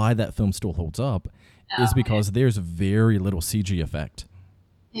 which is why that film still holds up, is because there's very little CG effect.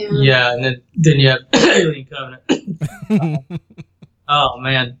 Yeah, and then you have Alien Covenant. Oh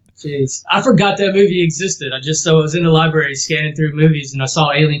man, jeez, I forgot that movie existed. I was in the library scanning through movies, and I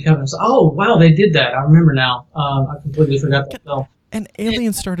saw Alien Covenant. I was like, oh wow, they did that. I remember now. I completely forgot that film. And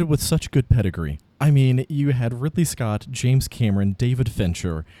Alien started with such good pedigree. I mean, you had Ridley Scott, James Cameron, David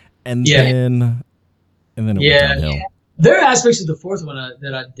Fincher, and then it went downhill. Yeah. There are aspects of the fourth one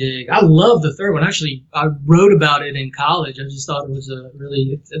that I dig. I love the third one. Actually, I wrote about it in college. I just thought it was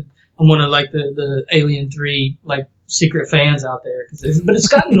I'm one of like the Alien 3 like secret fans out there. But it's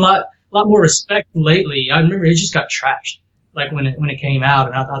gotten a lot more respect lately. I remember it just got trashed like when it came out,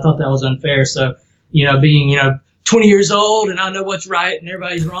 and I thought that was unfair. So being 20 years old and I know what's right and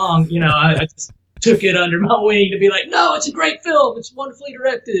everybody's wrong, I just took it under my wing to be like, no, it's a great film. It's wonderfully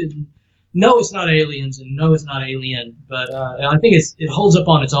directed. No, it's not Aliens, and no, it's not Alien. But I think it holds up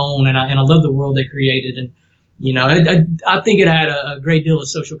on its own, and I love the world they created. And I think it had a great deal of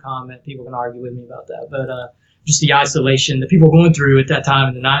social comment. People can argue with me about that, but just the isolation that people were going through at that time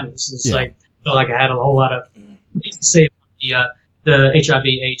in the 90s. It's I felt like I had a whole lot of things to say about the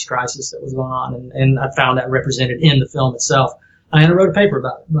HIV/AIDS crisis that was going on, and I found that represented in the film itself. And I wrote a paper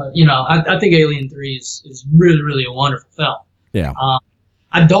about it. But I think Alien 3 is really, really a wonderful film. Yeah.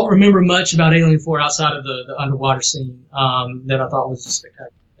 I don't remember much about Alien 4 outside of the underwater scene that I thought was a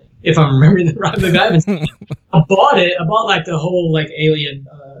spectacular thing. If I'm remembering the right movie, I haven't seen it. I bought it. I bought like the whole like Alien,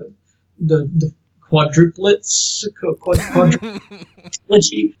 the quadruplets, the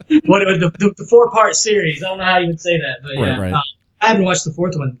 4-part series. I don't know how you would say that, but right. I haven't watched the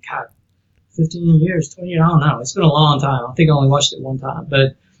fourth one. God, 15 years, 20 years. I don't know. It's been a long time. I think I only watched it one time,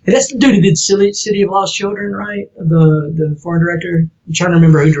 but. That's the dude who did City of Lost Children, right? The foreign director. I'm trying to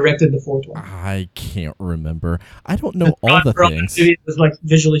remember who directed the fourth one. I can't remember. I don't know all the things. It was like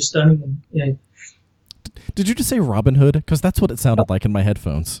visually stunning. Yeah. Did you just say Robin Hood? Because that's what it sounded like in my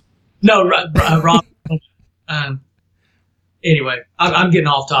headphones. No, Robin. Anyway, I'm getting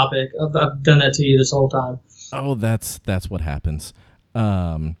off topic. I've done that to you this whole time. Oh, that's what happens.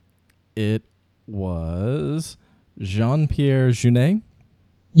 It was Jean-Pierre Jeunet.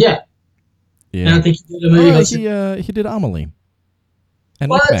 Yeah. And I think he did a movie. He did Amelie. And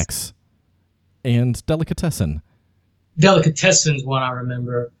What? Max. And Delicatessen. Delicatessen's one I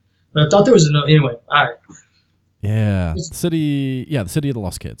remember. But I thought there was another. Anyway, all right. Yeah. The City of the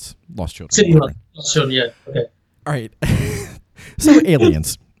Lost Kids. Lost Children. City of Lost Children, yeah. Okay. All right. So,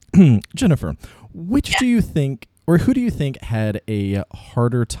 Aliens. Jennifer, which do you think, or who do you think had a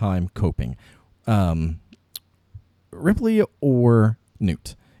harder time coping? Ripley or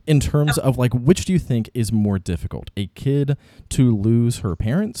Newt? In terms of, like, which do you think is more difficult? A kid to lose her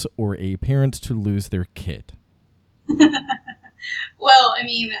parents or a parent to lose their kid? Well, I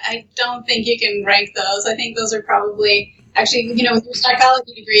mean, I don't think you can rank those. I think those are probably, actually, with your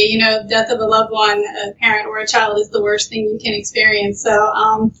psychology degree, death of a loved one, a parent or a child is the worst thing you can experience.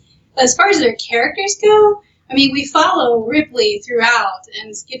 So as far as their characters go, I mean, we follow Ripley throughout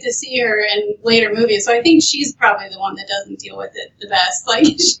and get to see her in later movies. So I think she's probably the one that doesn't deal with it the best. Like,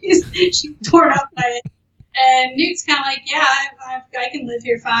 she's torn up by it. And Newt's kind of like, yeah, I can live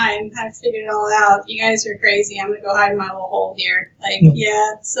here fine. I've figured it all out. You guys are crazy. I'm going to go hide in my little hole here. Like,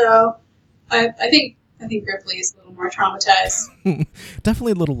 yeah. So I think Ripley is a little more traumatized.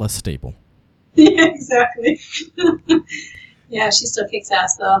 Definitely a little less stable. Yeah, exactly. Yeah, she still kicks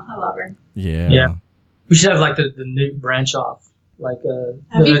ass, though. I love her. Yeah. We should have like the Newt branch off, like cool.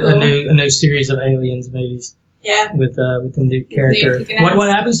 a new series of Aliens movies. Yeah. With the Newt character. What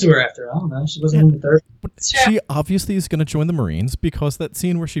happens to her after? I don't know. She wasn't in the third. she obviously is going to join the Marines because that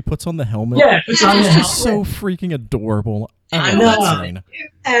scene where she puts on the helmet. Yeah, it's on the is just helmet. so freaking adorable. I love know.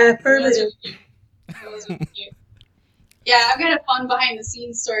 that scene. Those were cute. Yeah, I've got a fun behind the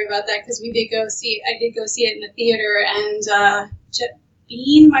scenes story about that because we did go see. I did go see it in the theater, and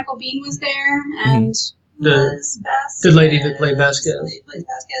Michael Bean was there, and the lady that played Vasquez.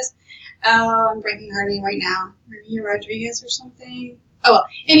 I'm breaking her name right now. Maria Rodriguez or something. Oh well.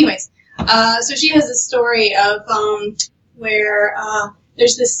 Anyways, so she has this story of where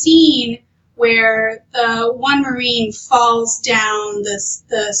there's this scene where the one Marine falls down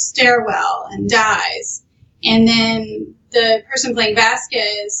the stairwell and dies. And then the person playing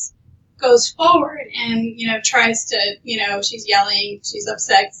Vasquez goes forward and, tries to, she's yelling, she's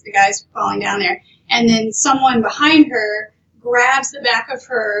upset because the guy's falling down there. And then someone behind her grabs the back of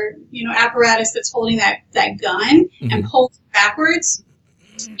her, apparatus that's holding that gun and pulls it backwards.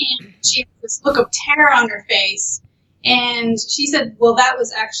 And she has this look of terror on her face. And she said, well, that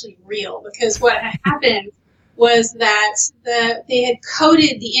was actually real because what had happened was that they had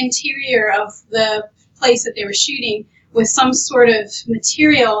coated the interior of the place that they were shooting with some sort of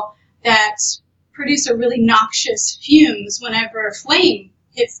material that produced a really noxious fumes whenever a flame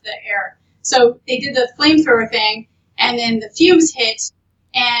hits the air. So they did the flamethrower thing, and then the fumes hit,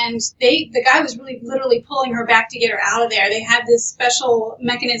 and the guy was really literally pulling her back to get her out of there. They had this special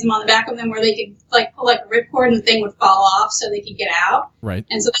mechanism on the back of them where they could pull a ripcord and the thing would fall off so they could get out. Right.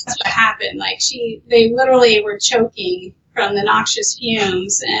 And so that's what happened. They literally were choking from the noxious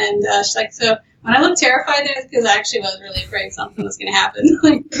fumes, and she's like, so. When I looked terrified there, because I actually was really afraid something was going to happen.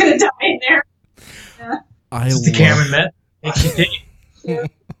 Going to die in there. Yeah. The Cameron meth. Yeah.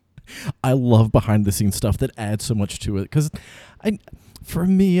 I love behind the scenes stuff that adds so much to it. Because for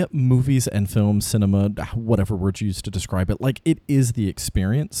me, movies and film, cinema, whatever words you use to describe it, it is the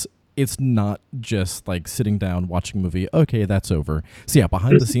experience. It's not just sitting down, watching a movie. Okay, that's over. So yeah,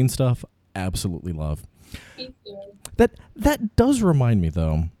 behind the scenes stuff, absolutely love. Thank you. That does remind me,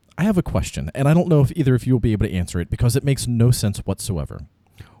 though. I have a question, and I don't know if either of you will be able to answer it because it makes no sense whatsoever.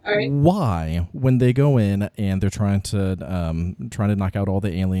 All right. Why, when they go in and they're trying to knock out all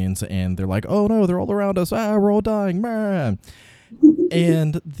the aliens, and they're like, "Oh no, they're all around us! We're all dying!" Man.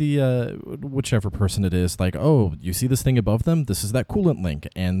 And the whichever person it is, "Oh, you see this thing above them? This is that coolant link,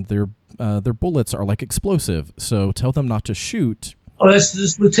 and their bullets are explosive. So tell them not to shoot." Oh, that's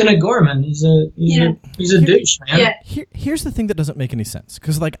this Lieutenant Gorman. He's a douche, man. Yeah. Here's the thing that doesn't make any sense.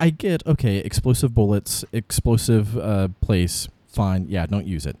 Because, I get, okay, explosive bullets, explosive place, fine, yeah, don't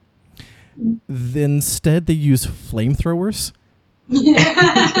use it. Then instead, they use flamethrowers.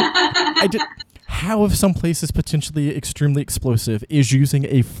 How, if some place is potentially extremely explosive, is using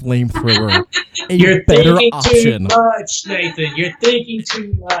a flamethrower You're better thinking option? too much, Nathan. You're thinking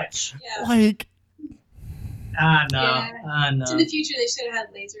too much. Yeah. I know. In the future, they should have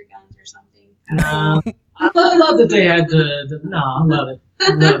had laser guns or something. No. I love that they had I love it.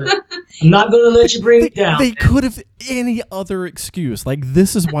 I'm not going to let you bring it down. They could have any other excuse.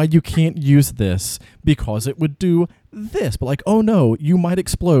 This is why you can't use this, because it would do this. But oh no, you might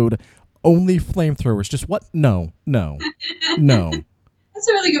explode. Only flamethrowers. Just what? No. That's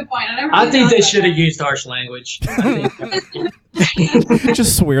a really good point. I think they should have used harsh language.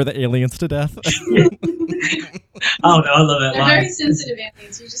 Just swear the aliens to death. Oh no, I love that They're line. very sensitive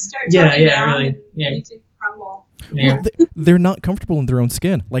aliens. You just start talking down really. and they need to crumble. Yeah. Well, they're not comfortable in their own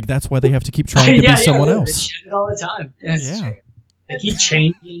skin. That's why they have to keep trying to be someone They else. shit it all the time. That's Yeah. true. They keep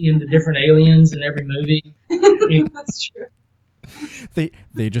changing into different aliens in every movie. That's true.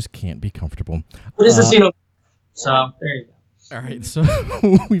 They just can't be comfortable. What is the scene? So there you go. All right, so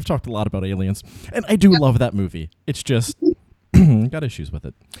we've talked a lot about aliens, and I do love that movie. It's just got issues with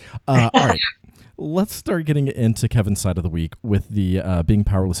it. All right, let's start getting into Kevin's side of the week with the being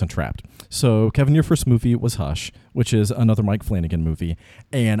powerless and trapped. So, Kevin, your first movie was Hush, which is another Mike Flanagan movie,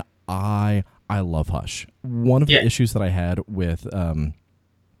 and I love Hush. One of the issues that I had with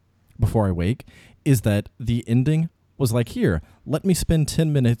Before I Wake is that the ending was here, let me spend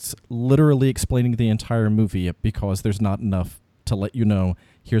 10 minutes literally explaining the entire movie because there's not enough to let you know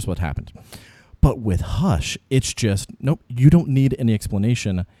here's what happened. But with Hush, it's just, nope, you don't need any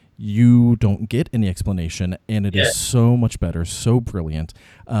explanation. You don't get any explanation, and it is so much better, so brilliant.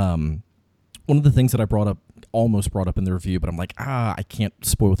 One of the things that I almost brought up in the review, but I'm I can't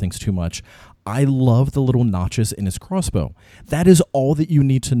spoil things too much. I love the little notches in his crossbow. That is all that you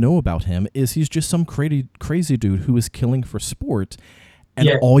need to know about him, is he's just some crazy dude who is killing for sport, and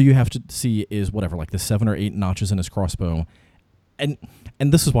all you have to see is the 7 or 8 notches in his crossbow. And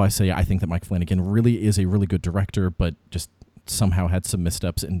this is why I say I think that Mike Flanagan really is a really good director, but just somehow had some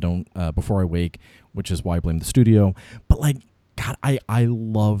missteps in Don't Before I Wake, which is why I blame the studio. But like, God, I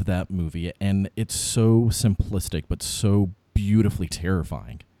love that movie, and it's so simplistic but so beautifully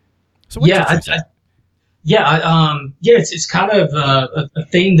terrifying. So it's kind of a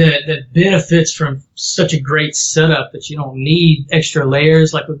thing that benefits from such a great setup that you don't need extra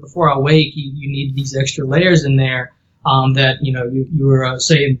layers. Like with Before I Wake, you need these extra layers in there that you were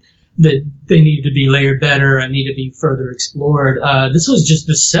saying that they need to be layered better and need to be further explored. This was just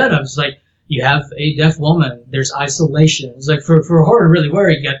the setup. It's like you have a deaf woman. There's isolation. It's like for a horror to really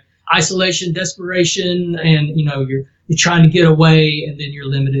work, you got isolation, desperation, and you're trying to get away, and then you're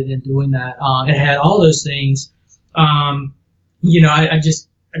limited in doing that. It had all those things. I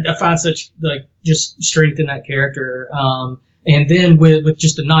find such like just strength in that character. And then with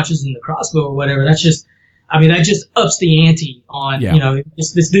just the notches in the crossbow or whatever, that just ups the ante on,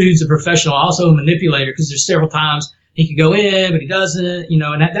 this dude's a professional, also a manipulator, because there's several times he could go in, but he doesn't,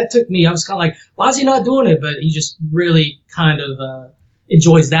 and that took me, I was kind of like, why is he not doing it? But he just really kind of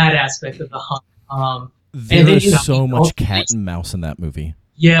enjoys that aspect of the hunt. There is so much cat and mouse in that movie.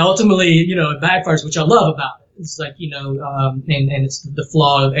 Yeah, ultimately, it backfires, which I love about it. It's like, and it's the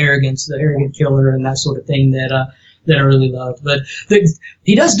flaw of arrogance, the arrogant killer, and that sort of thing that I really loved. But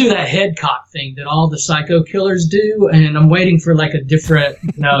he does do that head cock thing that all the psycho killers do, and I'm waiting for like a different,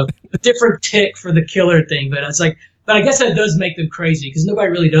 a different tick for the killer thing. But it's like, but I guess that does make them crazy because nobody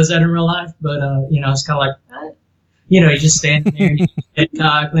really does that in real life. But it's kind of like, you just standing there and you head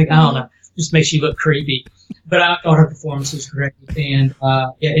cock, like I don't know, just makes you look creepy. But I thought her performance was great, and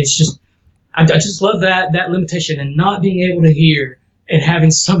it's just. I just love that limitation and not being able to hear and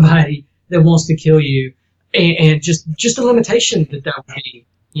having somebody that wants to kill you and just the limitation that would be,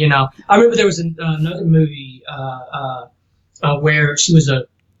 I remember there was another movie where she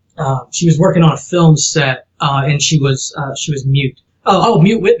was working on a film set and she was mute.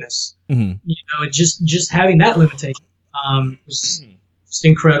 Mute Witness. Mm-hmm. Just having that limitation was just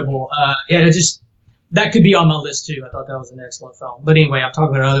incredible. That could be on my list too. I thought that was an excellent film. But anyway, I'm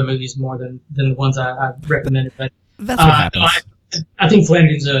talking about other movies more than the ones I recommended. But that's what happens. I think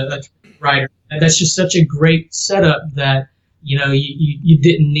Flanagan's a writer. That's just such a great setup that you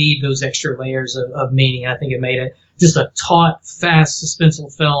didn't need those extra layers of meaning. I think it made it just a taut, fast,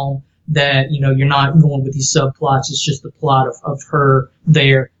 suspenseful film that you're not going with these subplots. It's just the plot of her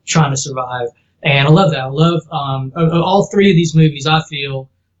there trying to survive. And I love that. I love all three of these movies. I feel.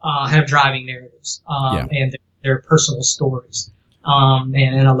 Have driving narratives and their personal stories.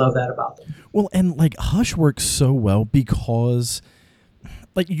 And I love that about them. Well, and like Hush works so well because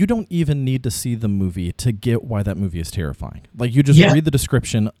like you don't even need to see the movie to get why that movie is terrifying. Like you just read the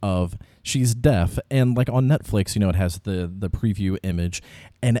description of she's deaf, and like on Netflix, it has the preview image,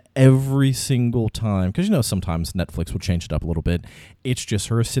 and every single time, because sometimes Netflix will change it up a little bit, it's just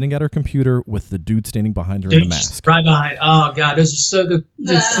her sitting at her computer with the dude standing behind her in the mask. Right behind. Oh God, those are so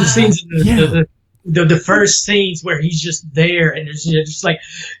the scenes in the first scenes where he's just there, and it's just like,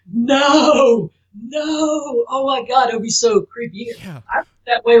 no, oh my God, it would be so creepy. Yeah. I feel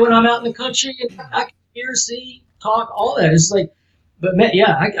that way when I'm out in the country and I can hear, see, talk, all that. It's like, but man,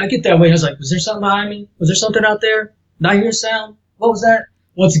 I get that way. I was like, was there something behind me? Was there something out there? Did I hear a sound? What was that?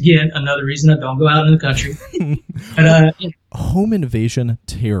 Once again, another reason I don't go out in the country. But, home invasion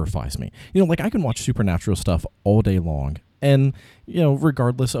terrifies me. Like I can watch supernatural stuff all day long. And,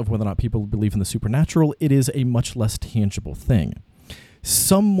 regardless of whether or not people believe in the supernatural, it is a much less tangible thing.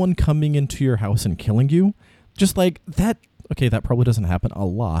 Someone coming into your house and killing you, just like that. Okay, that probably doesn't happen a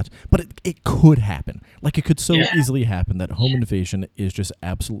lot, but it could happen. Like it could so easily happen that home invasion is just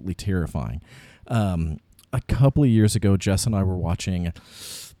absolutely terrifying. A couple of years ago, Jess and I were watching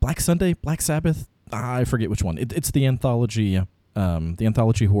Black Sabbath. I forget which one. It's the anthology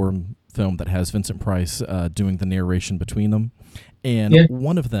horror film that has Vincent Price doing the narration between them. And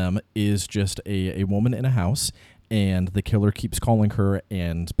one of them is just a woman in a house, and the killer keeps calling her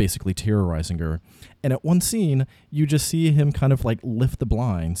and basically terrorizing her. And at one scene, you just see him kind of like lift the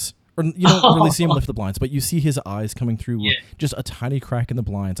blinds. Or you don't really see him lift the blinds, but you see his eyes coming through just a tiny crack in the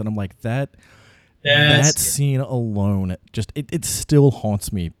blinds. And I'm like, that scene alone, just it still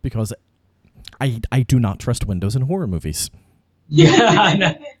haunts me because I do not trust windows in horror movies. Yeah, I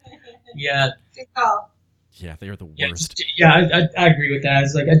know. Yeah. Good call. Yeah, they are the worst. Yeah, I agree with that.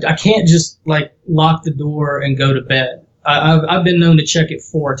 It's like I can't just like lock the door and go to bed. I've been known to check it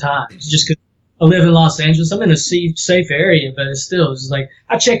 4 times just because I live in Los Angeles. I'm in a safe area, but it's like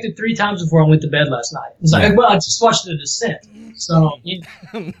I checked it 3 times before I went to bed last night. It's like, well, I just watched The Descent, so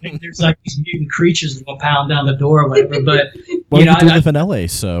there's like these mutant creatures that will pound down the door or whatever. But well, you live in LA,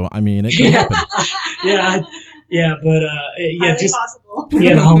 so I mean, it could happen. Yeah. Yeah, but yeah, Highly just possible.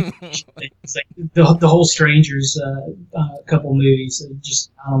 yeah, the whole it's like the whole Strangers couple movies.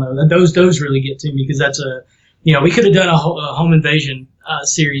 Just I don't know. Those really get to me because that's we could have done a home invasion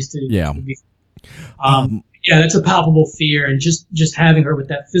series too. Yeah. Yeah, that's a palpable fear, and just having her with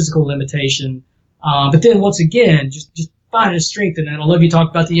that physical limitation. But then once again, just finding the strength, and I love you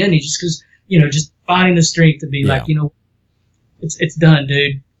talked about the ending, just because just finding the strength to be like, it's done,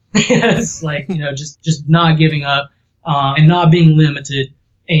 dude. It's like just not giving up, and not being limited,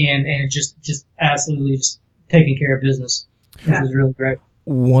 and just absolutely just taking care of business. Which was really great.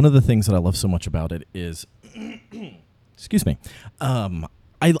 One of the things that I love so much about it is, excuse me, I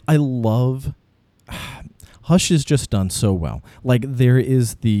love. Hush is just done so well. Like there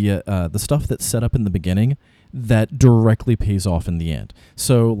is the stuff that's set up in the beginning that directly pays off in the end.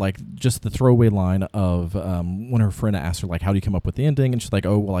 So like just the throwaway line of when her friend asks her like, how do you come up with the ending? And she's like,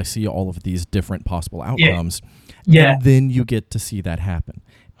 oh, well, I see all of these different possible outcomes. Yeah. And then you get to see that happen.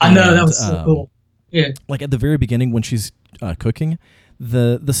 I know, that was so cool. Yeah. Like at the very beginning when she's cooking,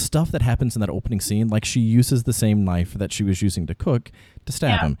 the stuff that happens in that opening scene, like she uses the same knife that she was using to cook to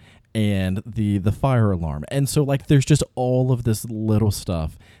stab him. And the fire alarm. And so like there's just all of this little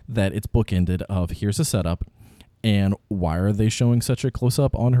stuff that it's bookended of here's a setup, and why are they showing such a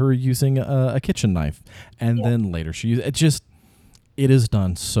close-up on her using a kitchen knife? And then later it is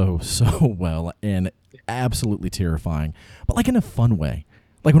done so well and absolutely terrifying, but like in a fun way.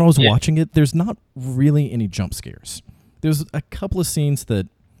 Like when I was watching it, there's not really any jump scares. There's a couple of scenes that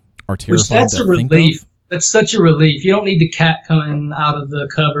are terrifying. That's a relief. That's such a relief. You don't need the cat coming out of the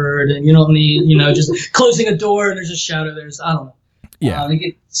cupboard, and you don't need, just closing a door and there's a shadow. I don't know. Yeah.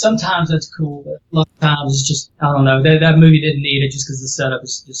 Sometimes that's cool, but a lot of times it's just, I don't know. That movie didn't need it just because the setup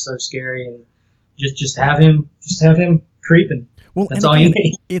is just so scary, and just have him creeping. Well, that's all you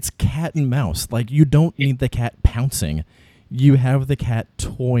need. It's cat and mouse. Like you don't need the cat pouncing. You have the cat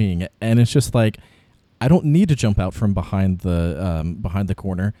toying, and it's just like, I don't need to jump out from behind the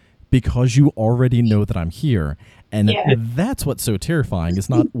corner, because you already know that I'm here. And that's what's so terrifying. It's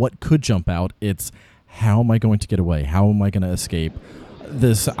not what could jump out. It's how am I going to get away? How am I going to escape?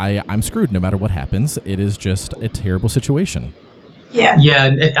 I'm screwed no matter what happens. It is just a terrible situation. Yeah.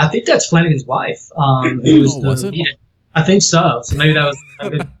 Yeah, I think that's Flanagan's wife. Was it? I think so. So maybe that was...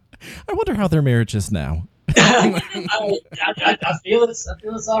 I wonder how their marriage is now. I feel it's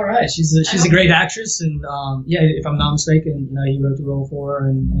all right. She's a great actress, and if I'm not mistaken, he wrote the role for her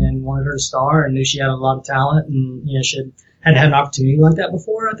and wanted her to star, and knew she had a lot of talent, and she had an opportunity like that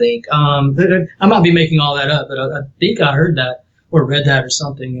before. I think I might be making all that up, but I think I heard that or read that or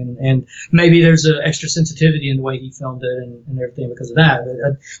something, and maybe there's an extra sensitivity in the way he filmed it and everything because of that.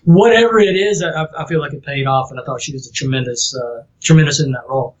 But whatever it is, I feel like it paid off, and I thought she was tremendous in that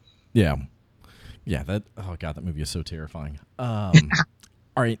role. Yeah. Yeah, that movie is so terrifying. All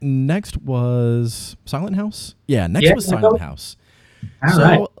right, next was Silent House? Yeah, was Silent House.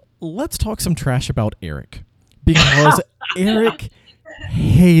 Let's talk some trash about Eric, because Eric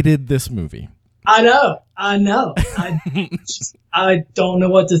hated this movie. I know. I don't know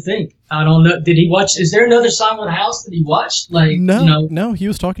what to think. I don't know. Did he watch? Is there another Silent House that he watched? Like no, he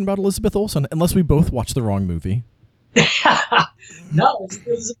was talking about Elizabeth Olsen, unless we both watched the wrong movie. No, it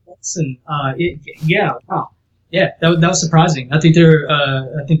was Olsen. That was surprising. I think there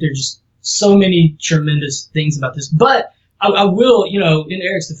are just so many tremendous things about this. But I will, in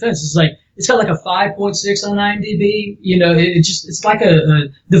Eric's defense, it's got like a 5.6 on IMDb. It's like a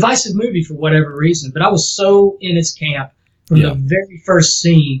divisive movie for whatever reason. But I was so in its camp from the very first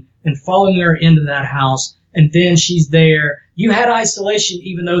scene and following her into that house, and then she's there. You had isolation,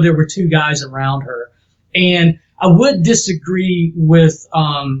 even though there were two guys around her, and I would disagree with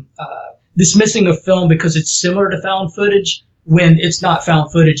dismissing a film because it's similar to found footage when it's not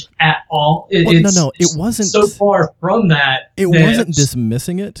found footage at all. It wasn't so far from that. It wasn't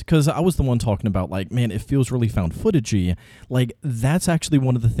dismissing it, because I was the one talking about, like, man, it feels really found footagey. Like, that's actually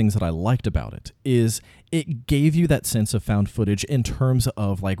one of the things that I liked about it, is it gave you that sense of found footage in terms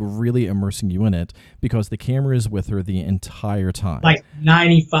of, like, really immersing you in it, because the camera is with her the entire time. Like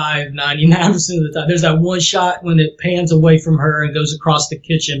 95, 99% of the time. There's that one shot when it pans away from her and goes across the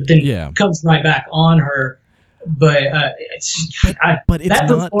kitchen, but then comes right back on her. But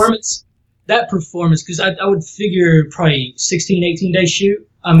that performance, because I would figure probably 16, 18-day shoot.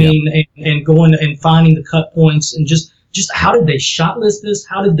 I mean, and going and finding the cut points, and just how did they shot list this?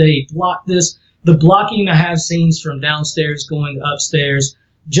 How did they block this? The blocking to have scenes from downstairs going upstairs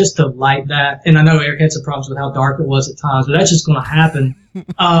just to light that. And I know Eric had some problems with how dark it was at times, but that's just going to happen.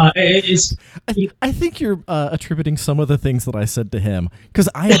 I think you're attributing some of the things that I said to him, because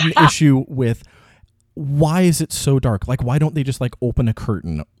I had an issue with why is it so dark? Like, why don't they just like open a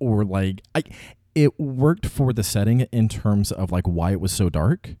curtain or like it worked for the setting in terms of like why it was so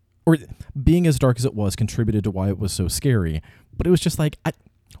dark, or being as dark as it was contributed to why it was so scary. But it was just like,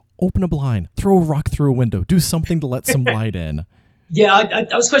 open a blind, throw a rock through a window, do something to let some light in. Yeah,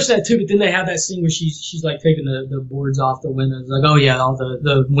 I was questioning that too, but then they have that scene where she's like taking the boards off the windows. Like, oh yeah, all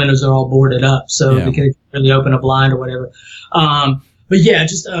the windows are all boarded up, so they can't really open a blind or whatever. But yeah,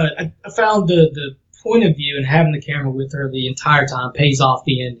 just I found the point of view and having the camera with her the entire time pays off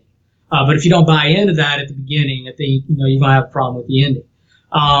the ending. But if you don't buy into that at the beginning, I think you're gonna have a problem with the ending.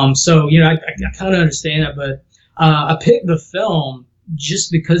 So I kind of understand that, but I picked the film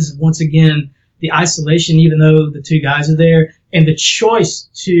just because, once again, the isolation, even though the two guys are there, and the choice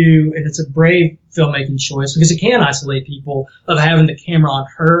to, and it's a brave filmmaking choice because it can isolate people, of having the camera on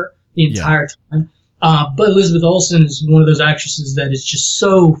her the entire time. But Elizabeth Olsen is one of those actresses that is just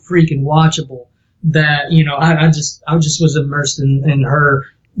so freaking watchable that, I just was immersed in her,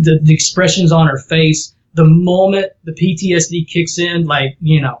 the expressions on her face, the moment the PTSD kicks in, like,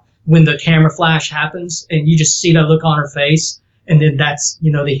 when the camera flash happens and you just see that look on her face. And then that's,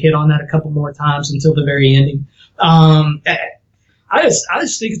 they hit on that a couple more times until the very ending. I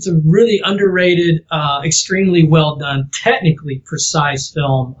just think it's a really underrated, extremely well done, technically precise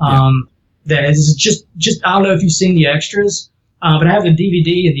film. That is just I don't know if you've seen the extras, but I have the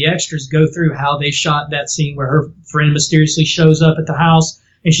DVD, and the extras go through how they shot that scene where her friend mysteriously shows up at the house,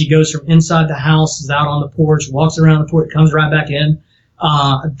 and she goes from inside the house, is out on the porch, walks around the porch, comes right back in.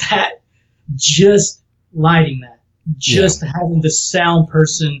 That just lighting that. Just having the sound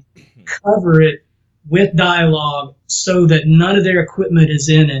person cover it with dialogue so that none of their equipment is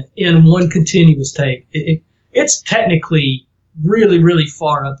in it in one continuous take. It's technically really, really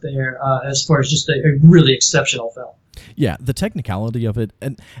far up there as far as just a really exceptional film. Yeah, the technicality of it,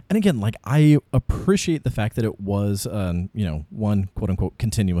 and again, like, I appreciate the fact that it was, one quote unquote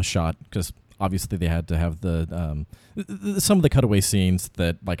continuous shot, because obviously they had to have the some of the cutaway scenes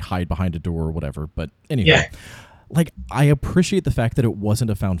that like hide behind a door or whatever. But anyway. Yeah. Like, I appreciate the fact that it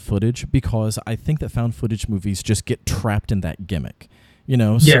wasn't a found footage, because I think that found footage movies just get trapped in that gimmick,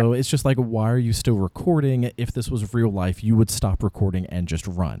 So it's just like, why are you still recording? If this was real life, you would stop recording and just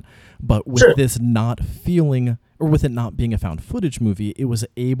run. But with this not feeling, or with it not being a found footage movie, it was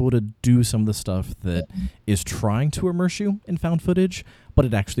able to do some of the stuff that is trying to immerse you in found footage, but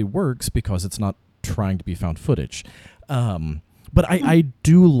it actually works because it's not trying to be found footage. But I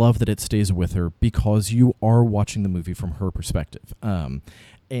do love that it stays with her, because you are watching the movie from her perspective. And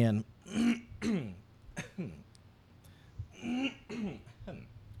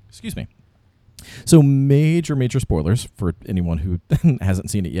excuse me. So major spoilers for anyone who hasn't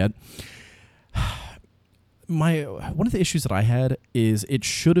seen it yet. One of the issues that I had is it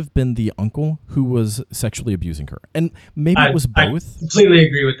should have been the uncle who was sexually abusing her. And maybe it was both. I completely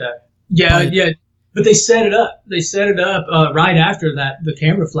agree with that. Yeah. But they set it up. Right after that, the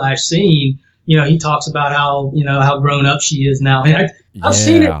camera flash scene. He talks about how grown up she is now. And I've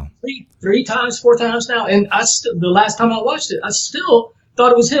seen it three times, 4 times now. And the last time I watched it, I still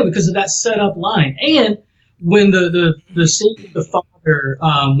thought it was him because of that setup line. And when the scene with the father,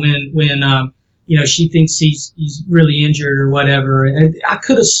 when she thinks he's really injured or whatever, and I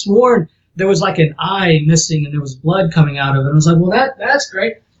could have sworn there was like an eye missing and there was blood coming out of it. I was like, well, that's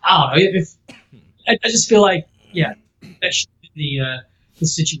great. I don't know. I just feel like, that should be the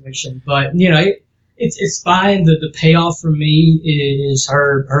situation. But, it's fine. The payoff for me is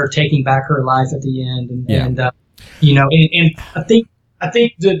her taking back her life at the end. And I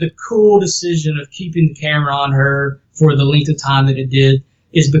think the cool decision of keeping the camera on her for the length of time that it did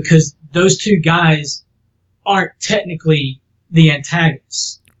is because those two guys aren't technically the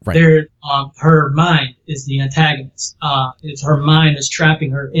antagonists. Right. Her mind is the antagonist. It's her mind is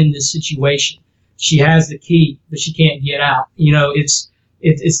trapping her in this situation. She has the key, but she can't get out. It's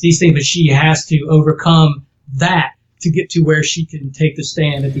these things, but she has to overcome that to get to where she can take the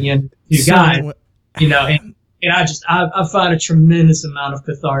stand at the end of the guy. And I find a tremendous amount of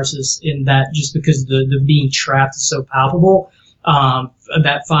catharsis in that, just because the being trapped is so palpable.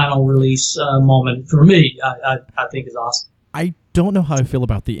 That final release moment for me, I think is awesome. I don't know how I feel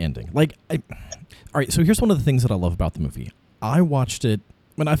about the ending. All right, so here's one of the things that I love about the movie. I watched it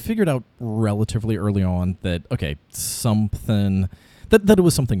when I figured out relatively early on that, okay, that it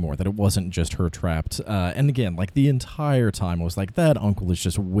was something more, that it wasn't just her trapped. And again, like, the entire time I was like, that uncle is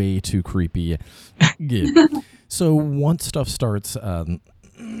just way too creepy. So once stuff starts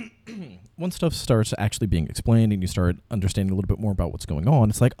once stuff starts actually being explained and you start understanding a little bit more about what's going on,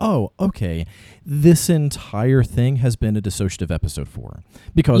 it's like, oh, okay, this entire thing has been a dissociative episode for her,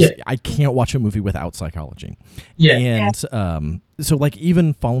 because I can't watch a movie without psychology. And so like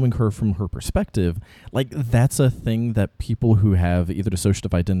even following her from her perspective, like that's a thing that people who have either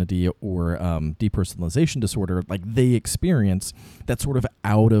dissociative identity or depersonalization disorder, like they experience that sort of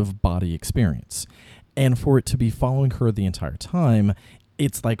out of body experience. And for it to be following her the entire time,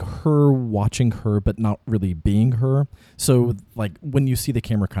 it's like her watching her, but not really being her. So like when you see the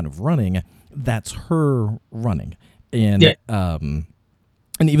camera kind of running, that's her running. And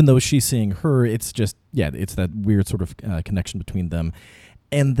and even though she's seeing her, it's just, it's that weird sort of connection between them.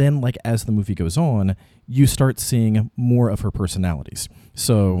 And then like as the movie goes on, you start seeing more of her personalities.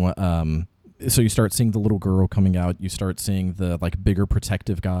 So so you start seeing the little girl coming out. You start seeing the like bigger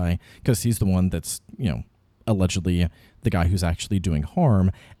protective guy, because he's the one that's, allegedly the guy who's actually doing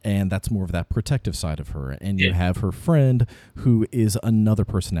harm, and that's more of that protective side of her. And you have her friend who is another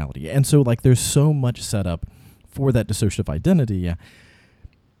personality. And so like there's so much set up for that dissociative identity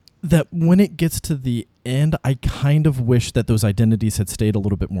that when it gets to the end, I kind of wish that those identities had stayed a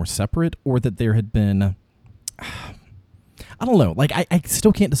little bit more separate, or that there had been, I don't know, like I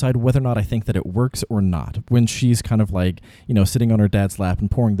still can't decide whether or not I think that it works or not, when she's kind of like, sitting on her dad's lap and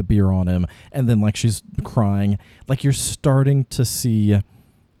pouring the beer on him, and then like she's crying. Like you're starting to see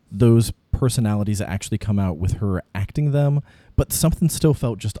those personalities actually come out with her acting them, but something still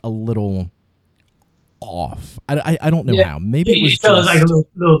felt just a little off. I don't know how. Maybe it was felt like a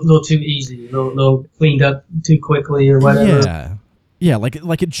little too easy, a little cleaned up too quickly or whatever. Yeah, like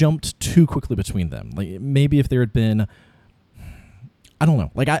it jumped too quickly between them. Like maybe if there had been, I don't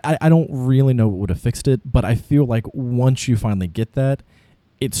know. Like I don't really know what would have fixed it, but I feel like once you finally get that,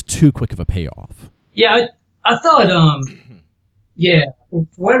 it's too quick of a payoff. Yeah, I thought for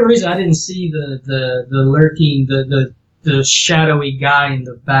whatever reason I didn't see the lurking the shadowy guy in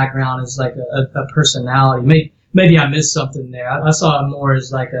the background as like a personality. Maybe I missed something there. I saw it more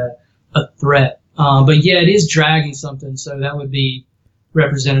as like a threat. But it is dragging something, so that would be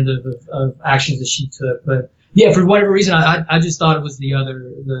representative of actions that she took. But for whatever reason, I just thought it was the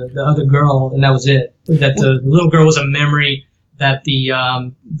other girl, and that was it. That the little girl was a memory, that the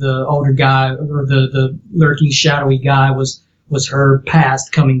older guy, or the lurking shadowy guy was her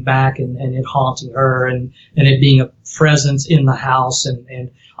past coming back and it haunting her, and it being a presence in the house, and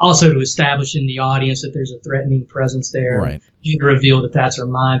also to establish in the audience that there's a threatening presence there. Right. You can reveal that that's her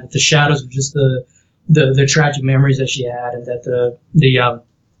mind, but the shadows are just the tragic memories that she had, and that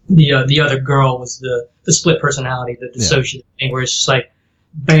the other girl was the split personality, the dissociative thing, where it's just like,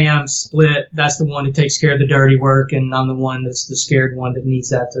 bam, split. That's the one who takes care of the dirty work, and I'm the one that's the scared one that needs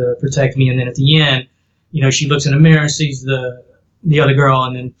that to protect me. And then at the end, she looks in the mirror and sees the other girl,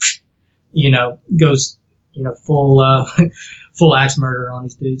 and then goes full axe murder on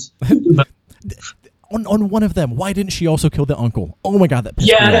these dudes. But, on one of them, why didn't she also kill the uncle? Oh my god, that pissed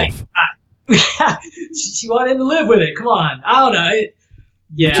me off. She wanted him to live with it. Come on, I don't know.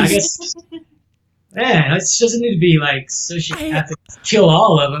 I guess. Man, it doesn't need to be like sociopathic to kill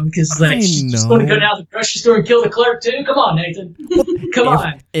all of them, because like she's just going to go down to the grocery store and kill the clerk too. Come on, Nathan. Come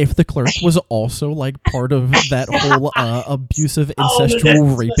on. If the clerk was also like part of that whole abusive,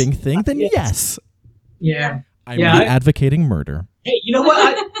 incestual raping thing, then yes. Yeah. I'm advocating murder. Hey, you know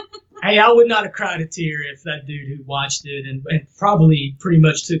what? I would not have cried a tear if that dude who watched it and probably pretty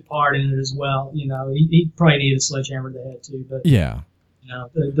much took part in it as well. He probably needed a sledgehammer to the head too. But yeah.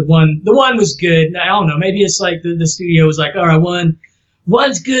 The one was good. I don't know. Maybe it's like the studio was like, all right,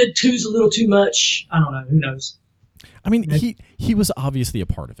 one's good, two's a little too much. I don't know. Who knows? I mean, he was obviously a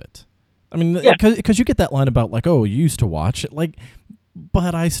part of it. I mean, because you get that line about like, oh, you used to watch it, like,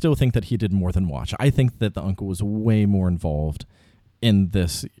 but I still think that he did more than watch. I think that the uncle was way more involved in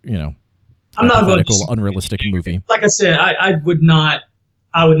this, I'm not going to unrealistic movie. Like I said, I would not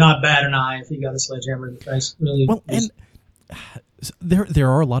bat an eye if he got a sledgehammer in the face. Really. Well, and there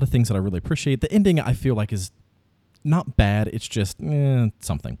are a lot of things that I really appreciate. The ending, I feel like, is not bad. It's just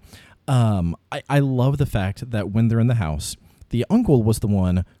something. I love the fact that when they're in the house, the uncle was the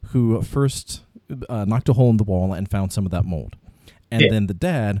one who first knocked a hole in the wall and found some of that mold. And then the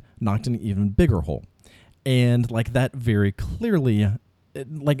dad knocked an even bigger hole. And like that very clearly,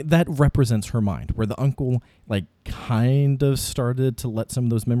 like that represents her mind, where the uncle like kind of started to let some of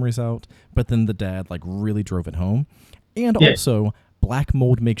those memories out, but then the dad like really drove it home. And also, black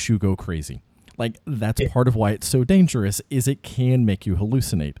mold makes you go crazy. Like, that's part of why it's so dangerous, is it can make you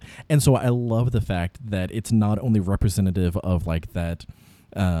hallucinate. And so I love the fact that it's not only representative of, like, that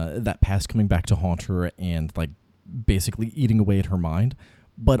past coming back to haunt her and, like, basically eating away at her mind,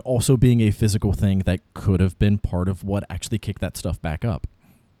 but also being a physical thing that could have been part of what actually kicked that stuff back up.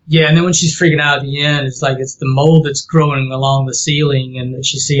 Yeah, and then when she's freaking out at the end, it's like it's the mold that's growing along the ceiling, and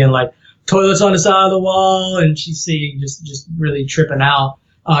she's seeing like toilets on the side of the wall, and she's seeing just really tripping out.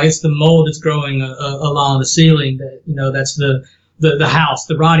 It's the mold that's growing along the ceiling that, that's the house,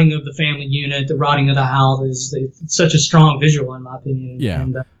 the rotting of the family unit, the rotting of the house it's such a strong visual in my opinion. Yeah.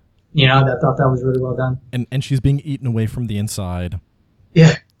 And, I thought that was really well done. And she's being eaten away from the inside.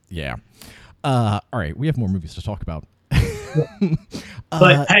 Yeah. Yeah. All right, we have more movies to talk about.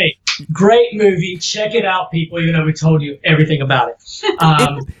 But hey, great movie. Check it out, people, even though we told you everything about it.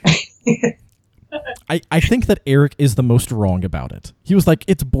 I think that Eric is the most wrong about it. He was like,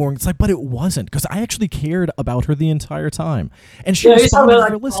 it's boring. It's like, but it wasn't, because I actually cared about her the entire time. And she responded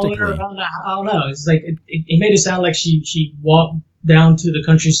realistically. I don't know. It's like, it made it sound like she walked down to the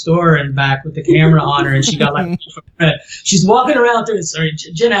country store and back with the camera on her, and she got like, she's walking around through, sorry,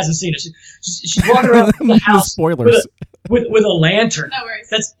 Jen hasn't seen it. She's walking around the house Spoilers. With a lantern. No worries.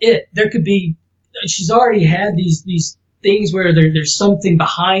 That's it. There could be, she's already had these things where there's something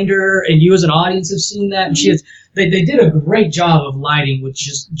behind her, and you as an audience have seen that. And they did a great job of lighting with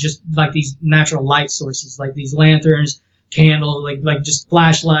just like these natural light sources, like these lanterns, candles, like just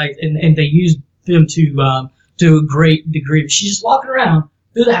flashlight, and they used them to a great degree. She's just walking around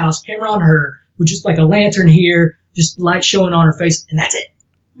through the house, camera on her, with just like a lantern here, just light showing on her face, and that's it.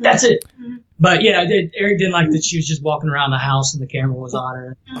 That's it. Mm-hmm. But yeah, Eric didn't like that she was just walking around the house and the camera was on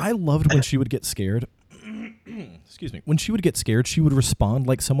her. I loved when she would get scared. Excuse me. When she would get scared, she would respond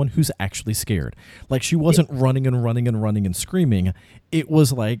like someone who's actually scared. Like she wasn't running and running and running and screaming. It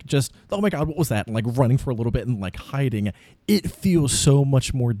was like just, oh my God, what was that? And like running for a little bit and like hiding. It feels so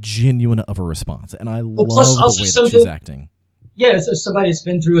much more genuine of a response. And I love the way that she's acting. Yeah, it's somebody that's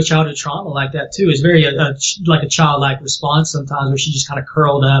been through a childhood trauma like that too. It's very like a childlike response sometimes, where she just kind of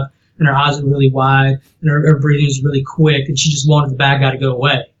curled up and her eyes are really wide and her breathing is really quick, and she just wanted the bad guy to go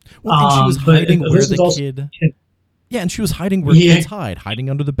away. Well, and she was hiding where the kid... Yeah, and she was hiding where kids hiding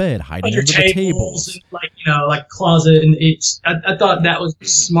under the bed, hiding under the tables. And like closet. And I thought that was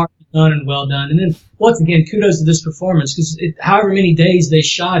smartly done and well done. And then, once again, kudos to this performance, because however many days they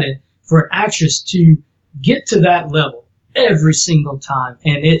shot it, for an actress to get to that level every single time,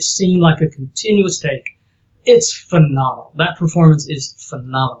 and it seemed like a continuous take. It's phenomenal. That performance is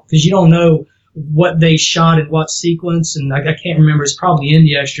phenomenal, because you don't know what they shot in what sequence, and I can't remember. It's probably in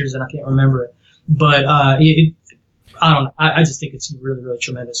the extras, and I can't remember it. But I don't know. I just think it's really, really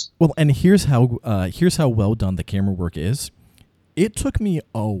tremendous. Well, and here's how well done the camera work is. It took me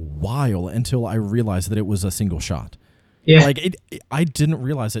a while until I realized that it was a single shot. Yeah. Like I didn't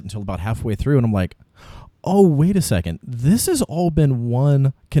realize it until about halfway through, and I'm like, oh, wait a second. This has all been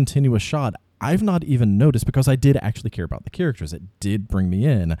one continuous shot. I've not even noticed, because I did actually care about the characters. It did bring me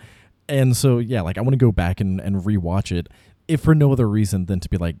in. And so, yeah, like I want to go back and rewatch it, if for no other reason than to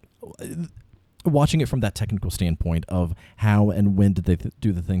be like, watching it from that technical standpoint of how and when did they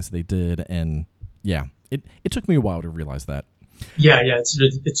do the things they did. And yeah, it took me a while to realize that. Yeah, it's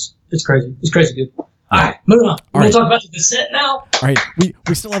crazy. It's crazy good. All right, moving on. We're going to talk about The Descent now. All right,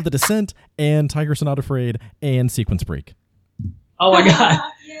 we still have The Descent and Tigers Are Not Afraid and Sequence Break. Oh my God.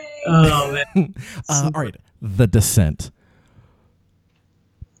 Oh man. All right, The Descent.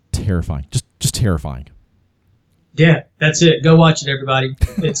 Terrifying. Just terrifying. Yeah, that's it. Go watch it, everybody.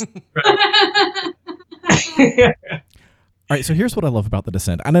 It's All right, so here's what I love about The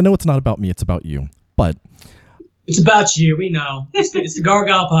Descent. And I know it's not about me, it's about you. But it's about you. We know. It's the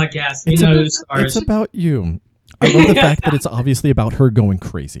Gargoyle podcast. We know who stars. It's about you. I love the fact that it's obviously about her going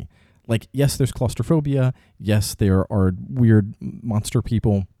crazy. Like, yes, there's claustrophobia. Yes, there are weird monster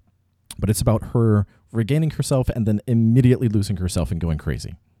people. But it's about her regaining herself and then immediately losing herself and going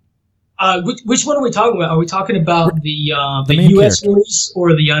crazy. Which one are we talking about? Are we talking about the U.S. release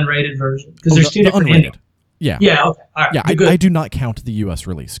or the unrated version? Because there's two different endings. Yeah. Yeah. Okay. All right. Yeah. I do not count the U.S.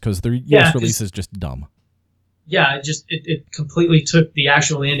 release, because the U.S. release is just dumb. Yeah. It completely took the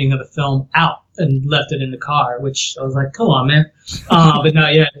actual ending of the film out and left it in the car, which I was like, come on, man. But no,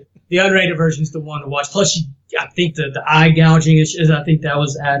 yeah, the unrated version is the one to watch. Plus, I think the eye gouging is. I think that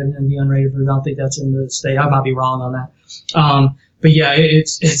was added in the unrated version. I don't think that's in the state. I might be wrong on that. But yeah,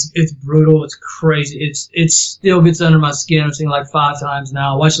 it's brutal. It's crazy. It still gets under my skin. I've seen it like 5 times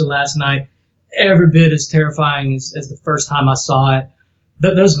now. I watched it last night. Every bit as terrifying as the first time I saw it.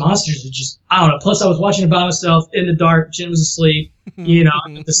 Those monsters are just, I don't know. Plus, I was watching it by myself in the dark. Jen was asleep.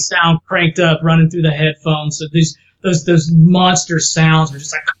 The sound cranked up, running through the headphones. So those monster sounds were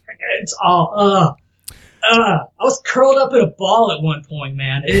just like, it's all I was curled up in a ball at one point,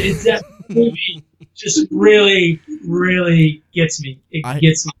 man. That movie just really, really gets me. It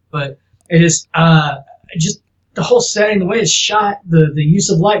gets me, but it is just the whole setting, the way it's shot, the use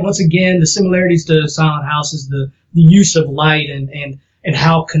of light. Once again, the similarities to Silent House is the use of light and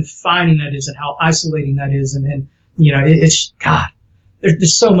how confining that is and how isolating that is, and it's God.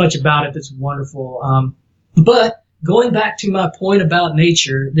 There's so much about it that's wonderful. But going back to my point about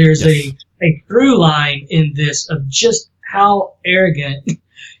nature, there's a through line in this of just how arrogant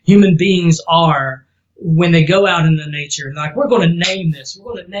human beings are when they go out into nature and like, we're going to name this.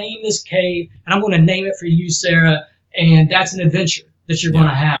 We're going to name this cave, and I'm going to name it for you, Sarah, and that's an adventure that you're going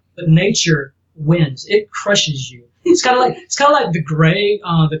to have. But nature wins. It crushes you. It's kind of like The Grey,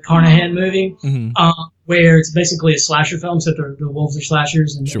 the Carnahan movie, where it's basically a slasher film, except the wolves are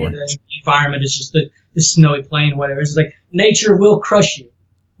slashers, and the environment is just the snowy plain, whatever. It's like nature will crush you.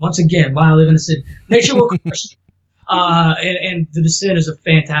 Once again, while I live in a city, nature will crush you. And The Descent is a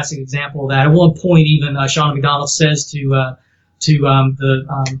fantastic example of that. At one point, even Shauna McDonald says to I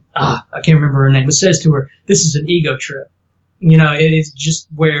can't remember her name, but says to her, "This is an ego trip." It's just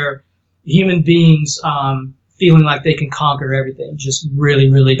where human beings feeling like they can conquer everything. Just really,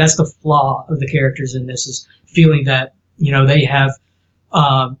 really, that's the flaw of the characters in this, is feeling that they have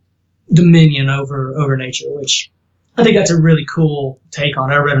dominion over nature, which I think that's a really cool take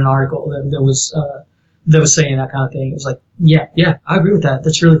on it. I read an article that was saying that kind of thing. It was like, yeah, I agree with that.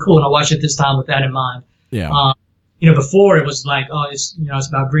 That's really cool. And I watched it this time with that in mind. Yeah. Before it was like, oh, it's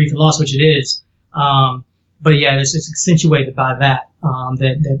about grief and loss, which it is. But yeah, it's accentuated by that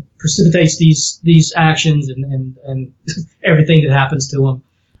precipitates these actions and everything that happens to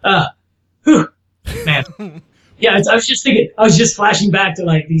them. Man. Yeah, I was just flashing back to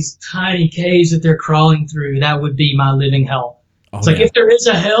like these tiny caves that they're crawling through. That would be my living hell. It's like, if there is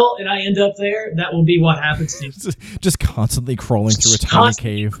a hell and I end up there, that will be what happens to me. Just constantly crawling through a tiny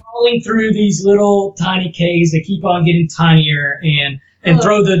cave. Crawling through these little tiny caves that keep on getting tinier and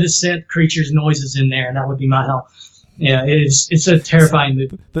throw the Descent creatures' noises in there, and that would be my hell. Yeah, it's a terrifying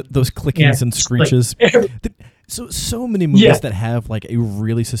movie. Those clickings and screeches. So many movies that have like a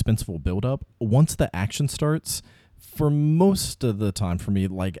really suspenseful build-up. Once the action starts, for most of the time for me,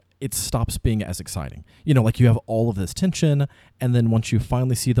 like, it stops being as exciting. Like, you have all of this tension, and then once you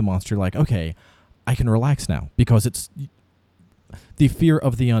finally see the monster, like, okay, I can relax now, because it's the fear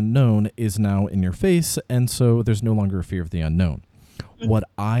of the unknown is now in your face, and so there's no longer a fear of the unknown. What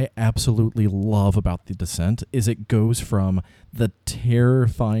I absolutely love about The Descent is it goes from the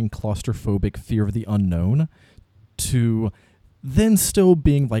terrifying claustrophobic fear of the unknown to then still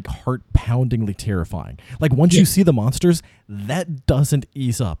being like heart-poundingly terrifying. Like, once you see the monsters, that doesn't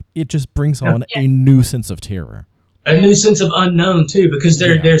ease up. It just brings on a new sense of terror. A new sense of unknown too, because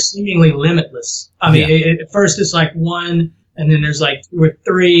they're seemingly limitless. I mean, at first it's like 1, and then there's like 2 or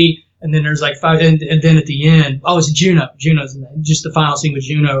 3, and then there's like 5, and then at the end, it's Juno. Juno's in that. Just the final scene with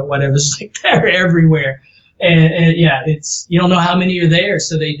Juno or whatever. It's like they're everywhere. And it's, you don't know how many are there.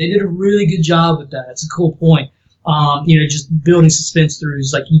 So they did a really good job with that. That's a cool point. Just building suspense through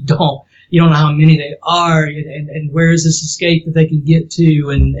is like, you don't know how many they are, and where is this escape that they can get to,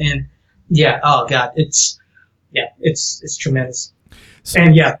 and oh God, it's tremendous. So,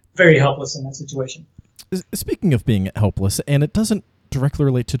 and very helpless in that situation. Speaking of being helpless, and it doesn't directly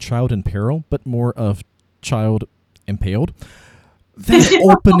relate to Child in Peril, but more of Child Impaled. That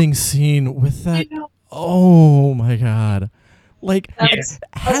opening scene with that, oh my God. Like,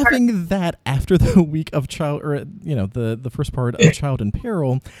 having that after the week of Child, or, the first part of Child in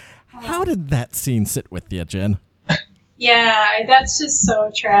Peril, how did that scene sit with you, Jen? Yeah, that's just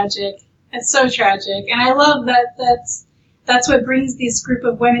so tragic. It's so tragic. And I love that that's what brings this group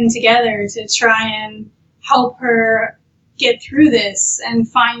of women together, to try and help her get through this and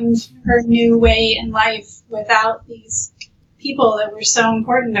find her new way in life without these people that were so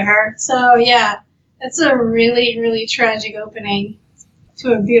important to her. So, yeah. It's a really, really tragic opening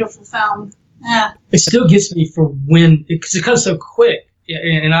to a beautiful film. Yeah. It still gets me for when, because it comes so quick.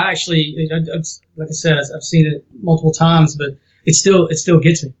 And I actually, like I said, I've seen it multiple times, but it still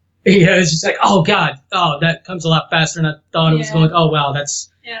gets me. It's just like, oh God, that comes a lot faster than I thought it was going. Oh wow,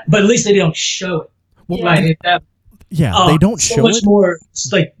 but at least they don't show it. They don't show it. So much more,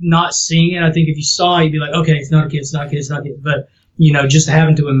 it's like not seeing it. I think if you saw it, you'd be like, okay, it's not a kid, it's not a kid, it's not a kid. But just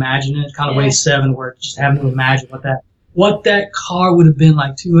having to imagine it, kind of way 7 worked, just having to imagine what that car would have been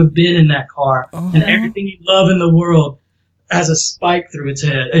like, to have been in that car, and everything you love in the world has a spike through its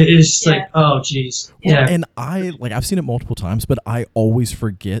head. It's just like, oh geez. Yeah. And I've seen it multiple times, but I always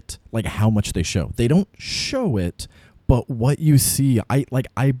forget like how much they show. They don't show it, but what you see,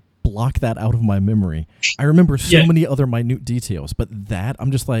 I block that out of my memory. I remember so many other minute details, but that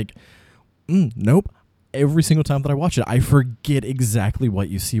I'm just like, Nope. Every single time that I watch it, I forget exactly what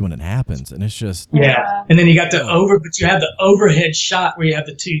you see when it happens, and it's just And then you got but you have the overhead shot where you have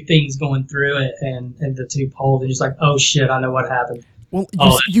the two things going through it, and the two poles, and you're just like, oh shit, I know what happened. Well,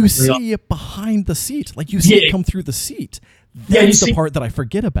 you see it behind the seat, like you see it come through the seat. That's the part that I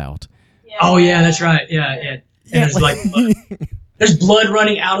forget about. Yeah. Oh yeah, that's right. Yeah. And there's blood. There's blood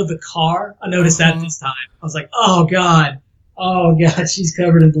running out of the car. I noticed that this time. I was like, oh god, she's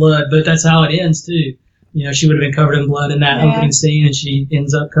covered in blood. But that's how it ends too. You know, she would have been covered in blood in that opening scene, and she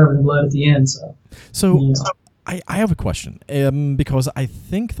ends up covered in blood at the end. So I have a question, because I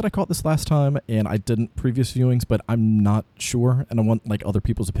think that I caught this last time, and I didn't previous viewings, but I'm not sure, and I want like other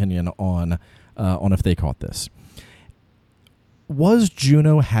people's opinion on if they caught this. Was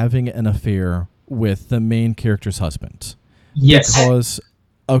Juno having an affair with the main character's husband? Yes.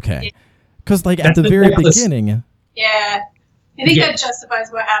 Because like at the very beginning. Yeah. I think that justifies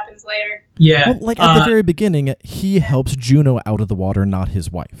what happens later. Yeah. Well, like at the very beginning, he helps Juno out of the water, not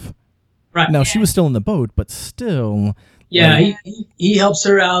his wife. Right. Now she was still in the boat, but still. Yeah, he helps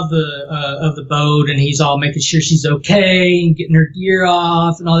her out of the boat, and he's all making sure she's okay and getting her gear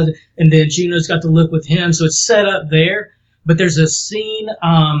off and all that. And then Juno's got to look with him, so it's set up there. But there's a scene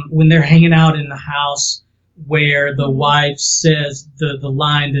when they're hanging out in the house where the wife says the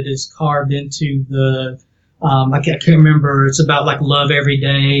line that is carved into the I can't remember. It's about like love every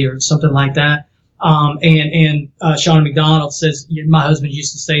day or something like that. And Sean McDonald says, my husband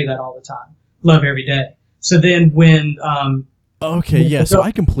used to say that all the time, love every day. So then when so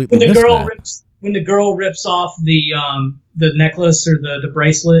I completely missed that. When the girl rips off the necklace or the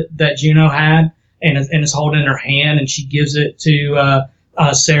bracelet that Juno had and is holding in her hand, and she gives it to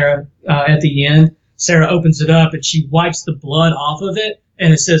Sarah at the end, Sarah opens it up and she wipes the blood off of it,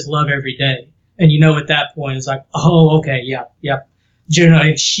 and it says love every day. And you know at that point, it's like, oh, okay, yep. Juno,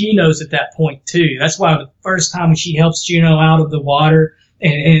 and she knows at that point too. That's why the first time when she helps Juno out of the water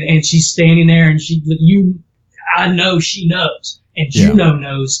and she's standing there and I know she knows. And Juno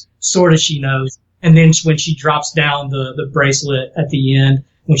knows, sort of she knows. And then when she drops down the bracelet at the end,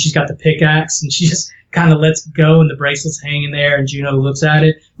 when she's got the pickaxe and she just kind of lets go and the bracelet's hanging there and Juno looks at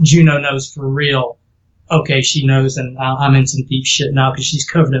it, Juno knows for real. Okay, she knows, and I'm in some deep shit now because she's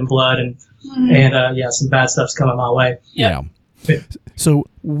covered in blood and some bad stuff's coming my way. Yeah. So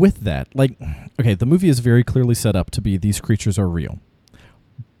with that, the movie is very clearly set up to be these creatures are real.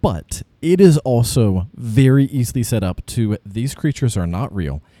 But it is also very easily set up to these creatures are not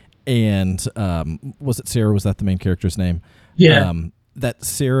real. And was it Sarah? Was that the main character's name? Yeah. That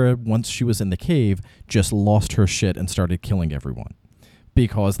Sarah, once she was in the cave, just lost her shit and started killing everyone.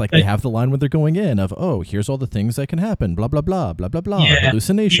 Because they have the line when they're going in of, oh, here's all the things that can happen, blah, blah, blah, blah, blah, blah,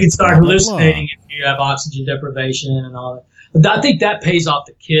 hallucinations. You can start blah, hallucinating blah, blah. if you have oxygen deprivation and all that. But I think that pays off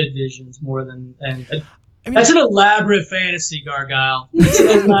the kid visions more than... that's an elaborate fantasy, Gargyle.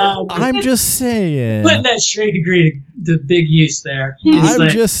 I'm just saying. Putting that straight degree to big use there. I'm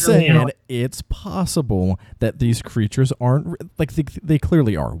just saying it's possible that these creatures aren't... they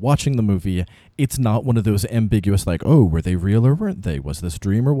clearly are. Watching the movie, it's not one of those ambiguous, were they real or weren't they? Was this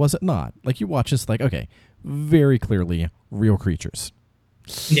dream or was it not? You watch this, okay, very clearly real creatures.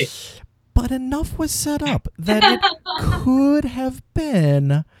 Yeah. But enough was set up that it could have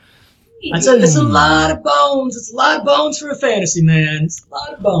been... It's a lot of bones. It's a lot of bones for a fantasy, man. It's a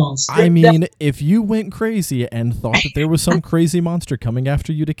lot of bones. I mean, if you went crazy and thought that there was some crazy monster coming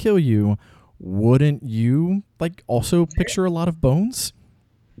after you to kill you, wouldn't you, also picture a lot of bones?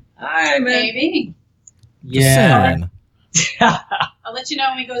 All right, man. Maybe. Yeah. I'll let you know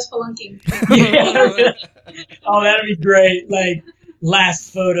when we go spelunking. Oh, that'd be great.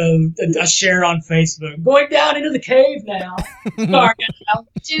 Last photo I share on Facebook. Going down into the cave now.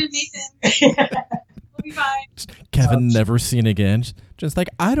 Jim, Nathan. We'll be fine. Kevin never seen again. Just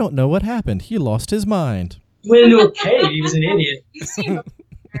I don't know what happened. He lost his mind. He went into a cave. He was an idiot. You've seen him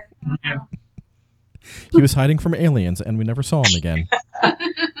before. He was hiding from aliens, and we never saw him again.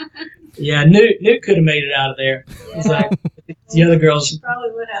 Yeah, Newt could have made it out of there. It's the other girls She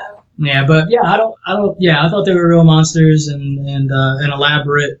probably would have. Yeah, but I don't. Yeah, I thought they were real monsters and an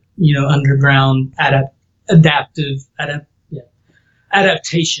elaborate, underground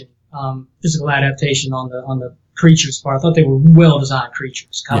adaptation, physical adaptation on the creatures' part. I thought they were well designed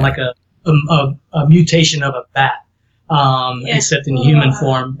creatures, kind of like a mutation of a bat, except in human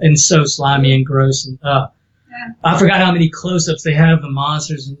form, and so slimy and gross and. I forgot how many close-ups they had of the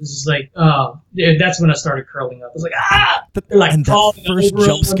monsters, and this is that's when I started curling up. I was like, They're and that first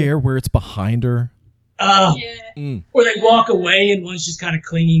jump scare where it's behind her. Where they walk away and one's just kind of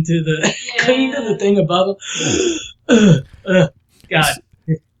clinging to the thing above them. God.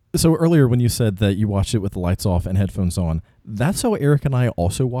 So earlier when you said that you watched it with the lights off and headphones on, that's how Eric and I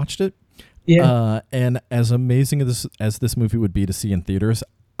also watched it. Yeah. And as amazing as this movie would be to see in theaters,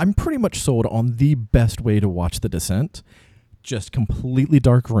 I'm pretty much sold on the best way to watch The Descent. Just completely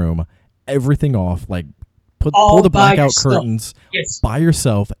dark room, everything off, like pull the blackout curtains by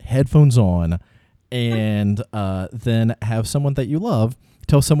yourself, headphones on, and then have someone that you love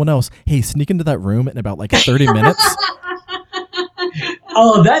tell someone else, hey, sneak into that room in about like 30 minutes.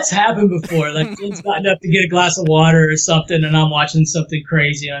 Oh, that's happened before. Like, it's gotten up to get a glass of water or something, and I'm watching something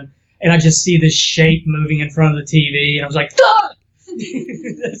crazy, and I just see this shape moving in front of the TV, and I was like, ah!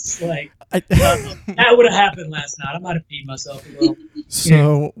 That's like, that would have happened last night. I might have peed myself a little.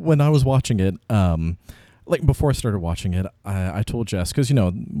 So when I was watching it, like before I started watching it, I told Jess, because,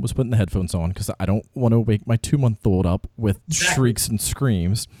 was putting the headphones on because I don't want to wake my 2-month-old up with shrieks and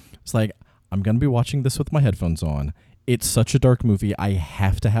screams. It's like, I'm going to be watching this with my headphones on. It's such a dark movie. I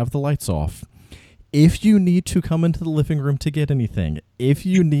have to have the lights off. If you need to come into the living room to get anything, if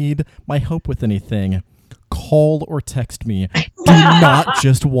you need my help with anything, call or text me. Do not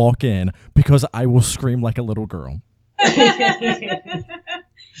just walk in, because I will scream like a little girl.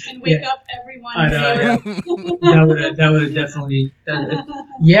 And wake up everyone. I know, that would have definitely.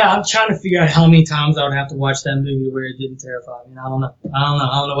 Yeah, I'm trying to figure out how many times I would have to watch that movie where it didn't terrify me. I don't know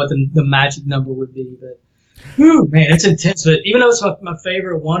what the magic number would be, but whew, man, it's intense. But even though it's my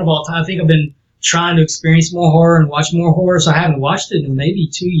favorite one of all time, I think I've been trying to experience more horror and watch more horror, so I haven't watched it in maybe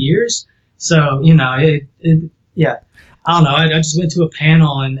 2 years. So, yeah. I don't know. I just went to a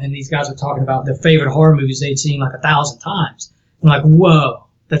panel and these guys were talking about their favorite horror movies they'd seen like 1,000 times. I'm like, whoa,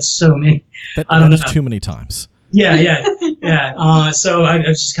 that's so many. That is too many times. Yeah. So I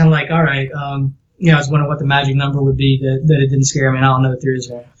was just kind of like, all right. I was wondering what the magic number would be that it didn't scare me. And I don't know if there is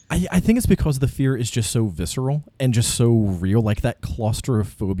one. I think it's because the fear is just so visceral and just so real, like that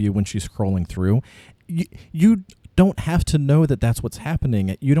claustrophobia when she's crawling through. You don't have to know that that's what's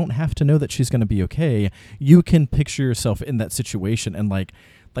happening. You don't have to know that she's going to be okay. You can picture yourself in that situation and like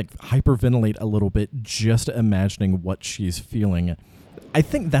hyperventilate a little bit, just imagining what she's feeling. I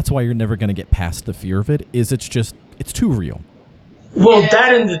think that's why you're never going to get past the fear of it. It's too real. Well,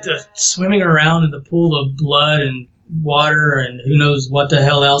 that and the swimming around in the pool of blood and water and who knows what the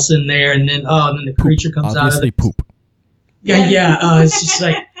hell else in there, and then the creature comes out of it. Poop. Yeah. It's just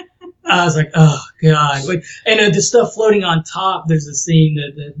like, I was like, oh god. And the stuff floating on top, there's a scene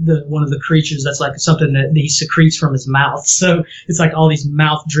that the one of the creatures that's like something that he secretes from his mouth. So it's like all these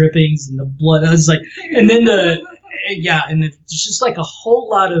mouth drippings and the blood. I was like, and then and it's just like a whole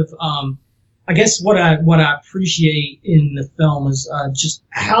lot of I guess what I appreciate in the film is just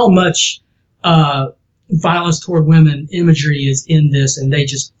how much violence toward women imagery is in this, and they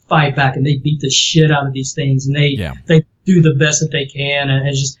just fight back and they beat the shit out of these things, and they do the best that they can, and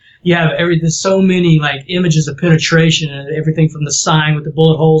it's just there's so many like images of penetration and everything from the sign with the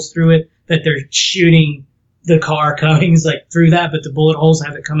bullet holes through it that they're shooting the car coming like through that, but the bullet holes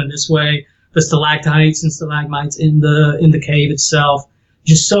have it coming this way. The stalactites and stalagmites in the cave itself.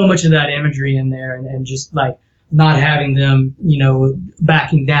 Just so much of that imagery in there, and just like not having them,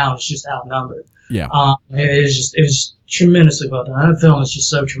 backing down. It's just outnumbered. Yeah. It was tremendously well done. That film is just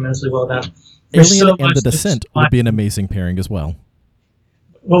so tremendously well done. Alien and The Descent would be an amazing pairing as well.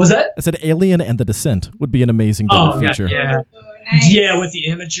 What was that? I said Alien and The Descent would be an amazing double feature. Yeah. Nice. Yeah, with the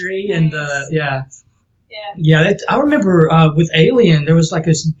imagery and I remember with Alien, there was like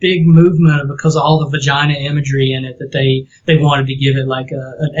this big movement because of all the vagina imagery in it that they wanted to give it like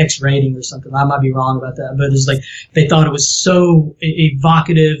an X rating or something. I might be wrong about that, but it's like they thought it was so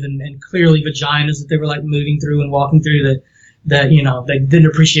evocative and clearly vaginas that they were like moving through and walking through that they didn't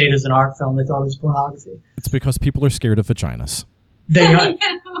appreciate it as an art film. They thought it was pornography. It's because people are scared of vaginas. They are.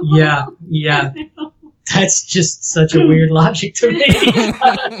 Yeah. That's just such a weird logic to me.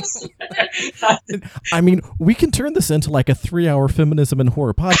 I mean, we can turn this into like a 3-hour feminism and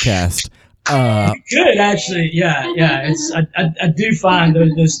horror podcast. Good, actually. Yeah. It's I do find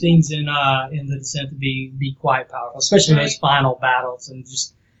those things in The Descent to be quite powerful, especially those final battles, and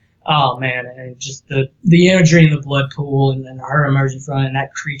just and just the imagery in the blood pool and her emerging from it and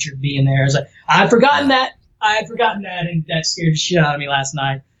that creature being there. It's like I had forgotten that, and that scared the shit out of me last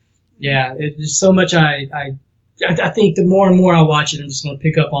night. Yeah, there's so much I think the more and more I watch it, I'm just going to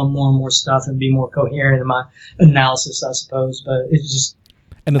pick up on more and more stuff and be more coherent in my analysis, I suppose. But it's just,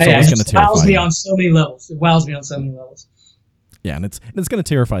 and it's always going to terrify you. It wows me on so many levels. Yeah, and it's going to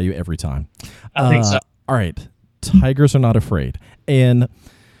terrify you every time. I think so. All right, Tigers Are Not Afraid, and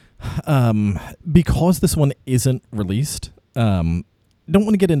because this one isn't released, don't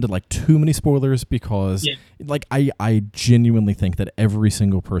want to get into like too many spoilers because like I genuinely think that every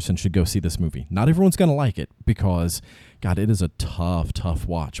single person should go see this movie. Not everyone's going to like it because God, it is a tough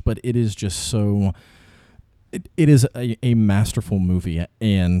watch, but it is just so it is a masterful movie,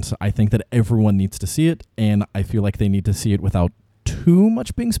 and I think that everyone needs to see it, and I feel like they need to see it without too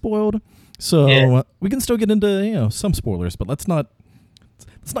much being spoiled. So we can still get into some spoilers, but let's not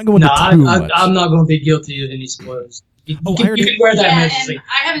go into too much. I'm not going to be guilty of any spoilers. You can wear that message.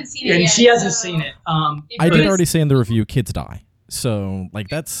 I haven't seen it yet. And she hasn't seen it. I did already say in the review, kids die. So like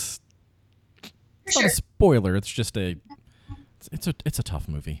that's not a spoiler. It's just it's a tough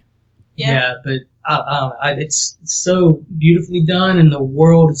movie. Yeah, but it's so beautifully done, and the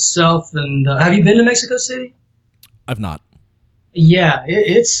world itself. And have you been to Mexico City? I've not. Yeah,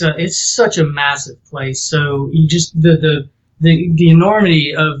 it's such a massive place. So you just the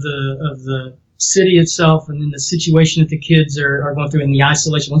enormity of the city itself, and then the situation that the kids are going through, and the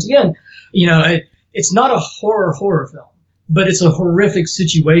isolation. Once again, it's not a horror film, but it's a horrific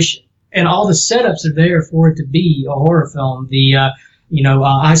situation, and all the setups are there for it to be a horror film. The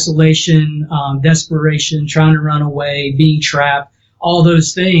isolation, desperation, trying to run away, being trapped, all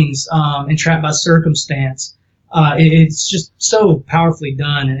those things, and trapped by circumstance. It's just so powerfully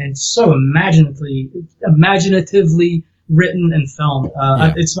done, and so imaginatively written and filmed.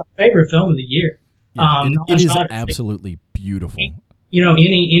 It's my favorite film of the year. It is absolutely beautiful.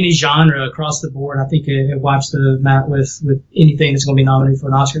 Any genre across the board, I think it wipes the mat with anything that's going to be nominated for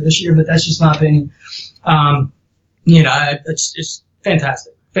an Oscar this year. But that's just my opinion. It's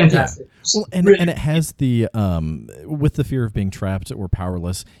fantastic. Fantastic. Yeah. Well, and it has the with the fear of being trapped or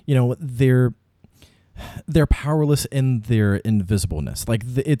powerless. They're powerless in their invisibleness. Like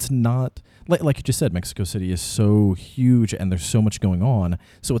it's not like you just said, Mexico City is so huge and there's so much going on.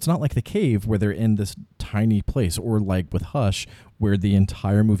 So it's not like The Cave where they're in this tiny place, or like with Hush where the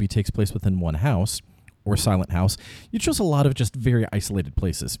entire movie takes place within one house, or Silent House. You chose a lot of just very isolated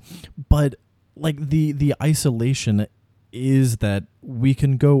places. But like the isolation is that we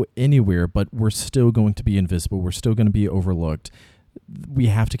can go anywhere, but we're still going to be invisible. We're still going to be overlooked. We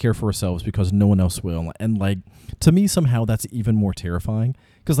have to care for ourselves because no one else will. And like, to me, somehow that's even more terrifying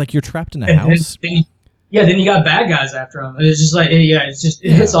because like you're trapped in a house. Then you got bad guys after them. It's just like, it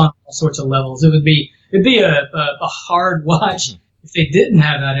hits on all sorts of levels. It'd be a hard watch if they didn't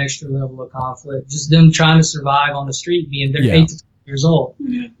have that extra level of conflict. Just them trying to survive on the street, being they're 8 to 12 years old,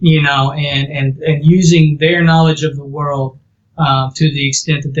 and using their knowledge of the world to the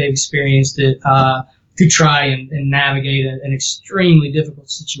extent that they've experienced it. To try and navigate an extremely difficult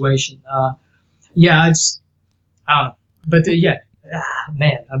situation. I'm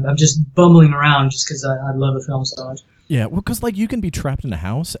just bumbling around just because I love the film so much. Yeah, well, because like you can be trapped in a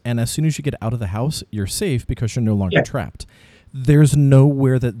house, and as soon as you get out of the house, you're safe because you're no longer trapped. There's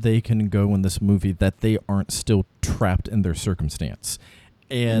nowhere that they can go in this movie that they aren't still trapped in their circumstance.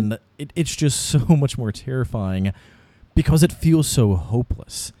 And it's just so much more terrifying because it feels so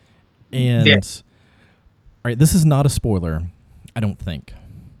hopeless. And... All right, this is not a spoiler, I don't think.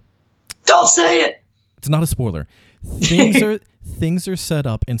 Don't say it! It's not a spoiler. Things are set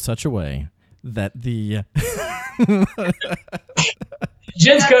up in such a way that the...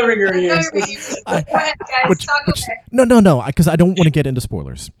 Jen's covering her ears. Go ahead, guys. No, because I don't want to get into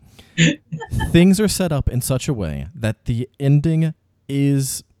spoilers. Things are set up in such a way that the ending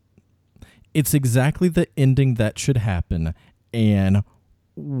is... It's exactly the ending that should happen, and...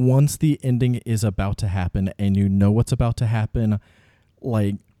 once the ending is about to happen and you know what's about to happen,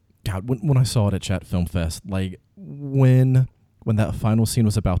 like, God, when I saw it at Chat Film Fest, like, when that final scene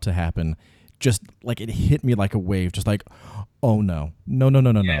was about to happen, just, like, it hit me like a wave, just like, oh, no.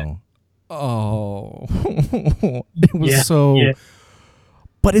 Oh. It was so... Yeah.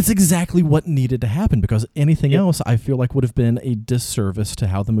 But it's exactly what needed to happen, because anything else, I feel like, would have been a disservice to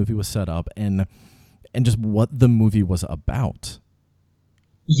how the movie was set up and just what the movie was about.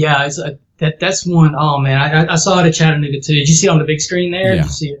 Yeah, that's one. Oh man, I saw it at Chattanooga too. Did you see it on the big screen there? Yeah. Did you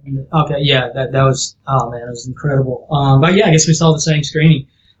see it? Okay, yeah, that was. Oh man, it was incredible. But yeah, I guess we saw the same screening.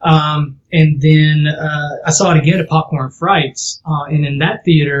 And then I saw it again at Popcorn Frights, and in that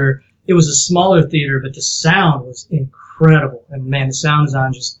theater, it was a smaller theater, but the sound was incredible. And man, the sound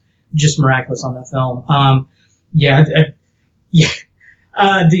design just miraculous on that film.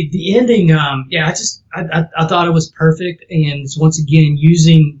 The ending, I thought it was perfect, and once again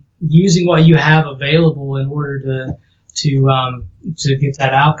using what you have available in order to get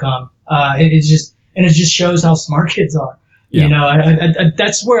that outcome. It just shows how smart kids are. Yeah.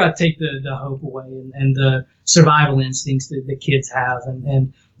 That's where I take the hope away and the survival instincts that the kids have,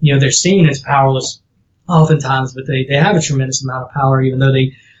 and they're seen as powerless oftentimes, but they have a tremendous amount of power, even though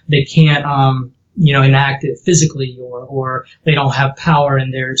they can't enact it physically, or they don't have power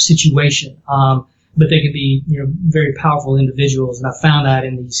in their situation. But they can be very powerful individuals, and I found that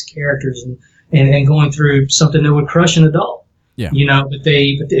in these characters, and going through something that would crush an adult. Yeah. But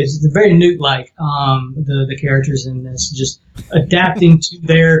it's very Newt-like, the characters in this, just adapting to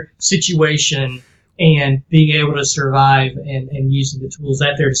their situation and being able to survive and using the tools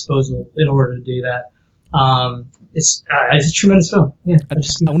at their disposal in order to do that. It's a tremendous film. Yeah, I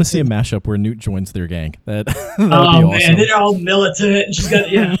want to see a mashup where Newt joins their gang. That would be oh awesome. man, they're all militant. And she's got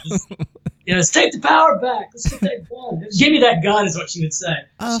let's take the power back. Let's get that gun. Give me that gun is what she would say.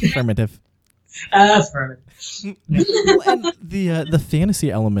 Affirmative. Affirmative. Well, and the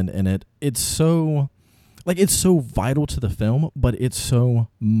fantasy element in it, it's so vital to the film, but it's so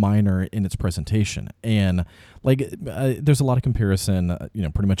minor in its presentation. And there's a lot of comparison,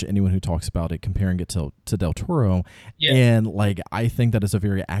 pretty much anyone who talks about it comparing it to Del Toro. Yeah. And I think that is a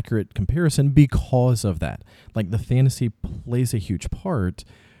very accurate comparison because of that. The fantasy plays a huge part,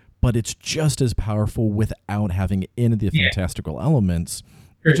 but it's just as powerful without having any of the fantastical elements.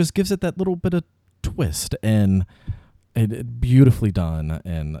 It just gives it that little bit of twist, and it beautifully done.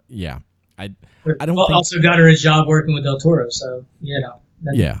 And yeah, I don't think, also got her a job working with Del Toro, so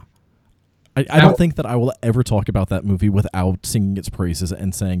I don't think that I will ever talk about that movie without singing its praises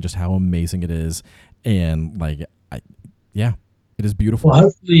and saying just how amazing it is. And it is beautiful.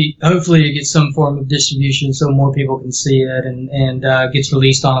 Well, hopefully it gets some form of distribution so more people can see it, and gets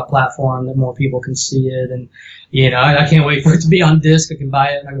released on a platform that more people can see it. And I can't wait for it to be on disc. I can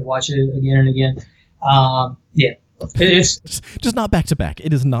buy it and I can watch it again and again. It's just not back to back.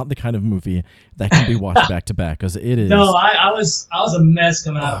 It is not the kind of movie that can be watched back to back, because it is. No, I was a mess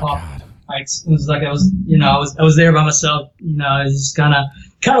coming out of Pop. It was like I was there by myself. I was just kind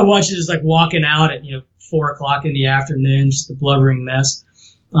of watching, just walking out at 4:00 in the afternoon, just a blubbering mess.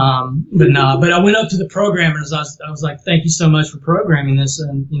 But I went up to the programmers. I was like, thank you so much for programming this,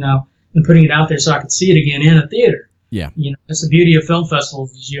 and putting it out there so I could see it again in a theater. Yeah. That's the beauty of film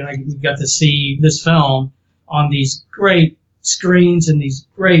festivals, is we got to see this film on these great screens, and these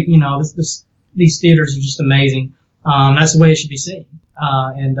great, these theaters are just amazing. That's the way it should be seen.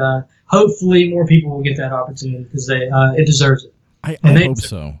 And hopefully more people will get that opportunity, because it deserves it. I hope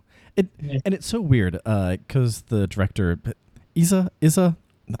so. And it's so weird because the director, Isa.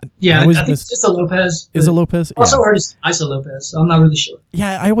 Yeah, I think it's Isa Lopez. Isa Lopez? Also heard it's Isa Lopez, so I'm not really sure.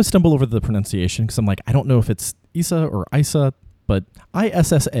 Yeah, I always stumble over the pronunciation because I'm like, I don't know if it's Isa or Isa, but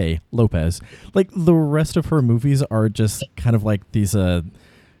Issa Lopez. The rest of her movies are just kind of like these,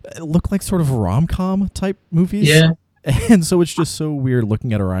 look like sort of rom-com type movies. Yeah. And so it's just so weird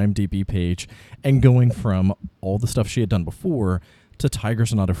looking at her IMDb page and going from all the stuff she had done before to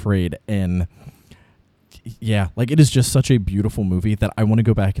Tigers Are Not Afraid. And yeah, it is just such a beautiful movie that I want to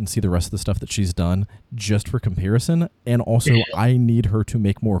go back and see the rest of the stuff that she's done just for comparison. And also, I need her to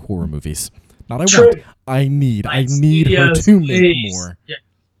make more horror movies. Not I need her to make more.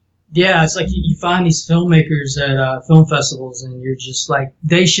 Yeah, it's like you find these filmmakers at film festivals, and you're just like,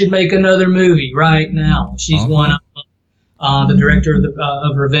 they should make another movie right now. She's one of them. The director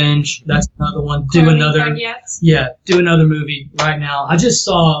of Revenge, that's another one. Do another movie right now. I just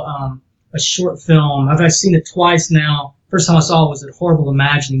saw a short film. I've seen it twice now. First time I saw it was at Horrible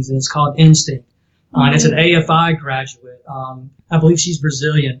Imaginings, and it's called Instinct. And it's an AFI graduate. I believe she's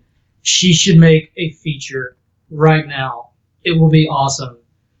Brazilian. She should make a feature right now. It will be awesome.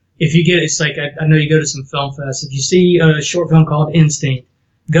 If you get, it's like, I know you go to some film fests. If you see a short film called Instinct,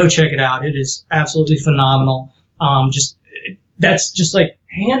 go check it out. It is absolutely phenomenal. That's just like,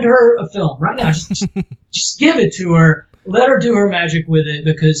 hand her a film right now. Just give it to her. Let her do her magic with it,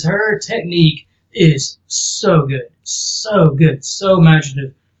 because her technique is so good, so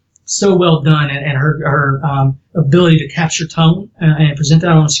imaginative, so well done, and her ability to capture tone and present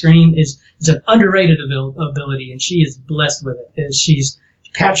that on the screen is an underrated ability, and she is blessed with it. She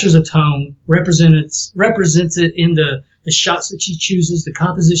captures a tone, represents it in the shots that she chooses, the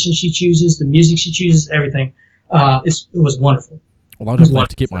composition she chooses, the music she chooses, everything. It was wonderful. Well, I'll just have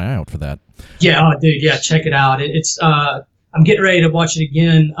to keep my eye out for that. Yeah, dude, yeah, check it out. It's I'm getting ready to watch it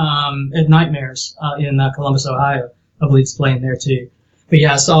again at Nightmares in Columbus, Ohio. I believe it's playing there too. But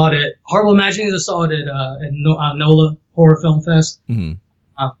yeah, I saw it at Horrible Imaginings. I saw it at NOLA Horror Film Fest. Mm-hmm.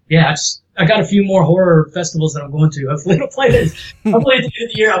 I got a few more horror festivals that I'm going to. Hopefully it'll play this. Hopefully at the end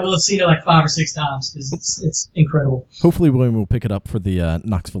of the year I will have seen it like 5 or 6 times, because it's incredible. Hopefully William will pick it up for the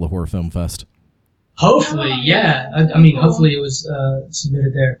Knoxville Horror Film Fest. Hopefully, yeah. Hopefully it was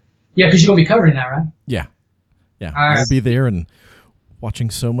submitted there. Yeah, because you're going to be covering that, right? Yeah. I'll be there and watching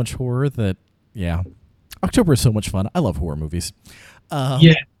so much horror that, yeah. October is so much fun. I love horror movies.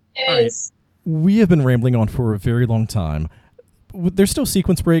 Yeah. It is. We have been rambling on for a very long time. There's still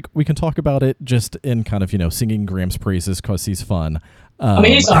sequence break. We can talk about it just in kind of, singing Graham's praises because he's fun. I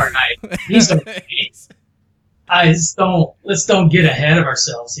mean, he's all right. He's okay. Let's don't get ahead of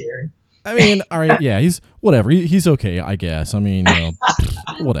ourselves here. I mean, all right, yeah, he's whatever. He's okay, I guess. I mean,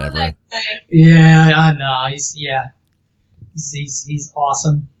 whatever. Yeah, I know. He's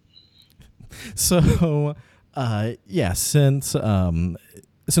awesome. So, yeah, since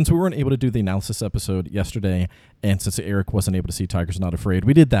we weren't able to do the analysis episode yesterday, and since Eric wasn't able to see Tigers Not Afraid,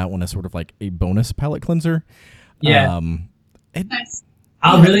 we did that one as sort of like a bonus palate cleanser. Yeah. Nice.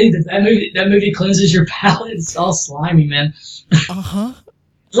 Oh, really? That movie cleanses your palate? It's all slimy, man. Uh-huh.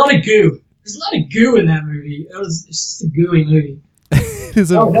 There's a lot of goo. There's a lot of goo in that movie. It's just a gooey movie. It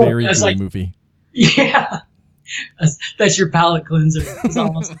is a very gooey movie. Yeah. That's your palate cleanser. It's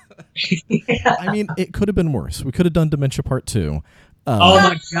almost. Yeah. I mean, it could have been worse. We could have done Dementia Part 2. Oh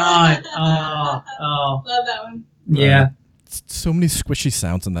my God. Oh. Love that one. Yeah. So many squishy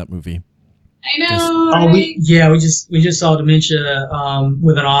sounds in that movie. I know. Oh, right? we just saw Dementia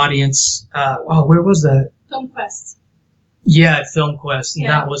with an audience. Where was that? Film Quest. Yeah, at Film Quest, and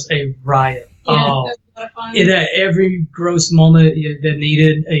Yeah. that was a riot. Yeah, Oh, that was a lot of fun. it had every gross moment that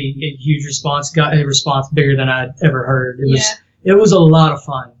needed a huge response. Got a response bigger than I'd ever heard. It was a lot of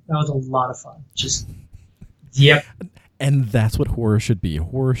fun. That was a lot of fun. Just, yep. And that's what horror should be.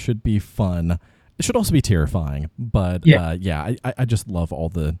 Horror should be fun. It should also be terrifying. But I just love all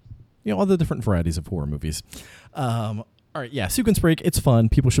the different varieties of horror movies. All right, yeah, Sequence Break, it's fun.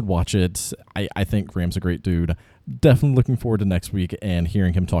 People should watch it. I think Graham's a great dude. Definitely looking forward to next week and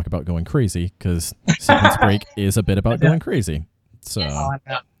hearing him talk about going crazy, because Sequence Break is a bit about going crazy. So,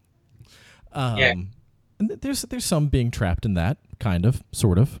 and there's some being trapped in that, kind of,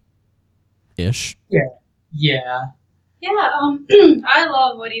 sort of, ish. Yeah. Yeah, I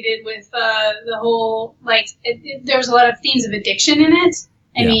love what he did with the whole, there's a lot of themes of addiction in it.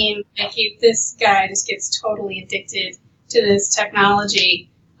 I mean, this guy just gets totally addicted to this technology.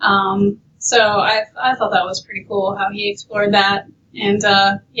 So I thought that was pretty cool how he explored that. And,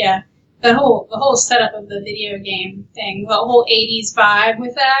 the whole setup of the video game thing, the whole 80s vibe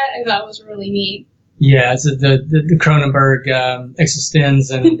with that, I thought was really neat. Yeah, it's the Cronenberg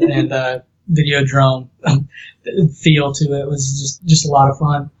Existenz and Videodrome feel to it was just a lot of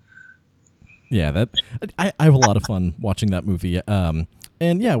fun. Yeah, I have a lot of fun watching that movie.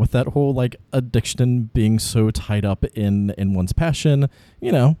 And yeah, with that whole addiction being so tied up in one's passion,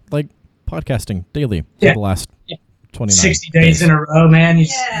 podcasting daily for the last 29 60 days in a row, man. You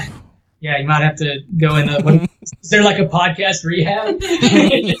might have to go in is there a podcast rehab?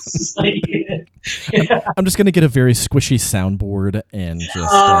 It's just I'm just gonna get a very squishy soundboard and just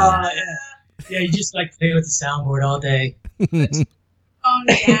you just play with the soundboard all day. Calm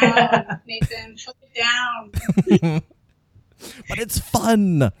down, Nathan. Put it down. But it's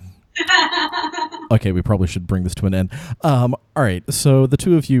fun. Okay, we probably should bring this to an end. All right, so the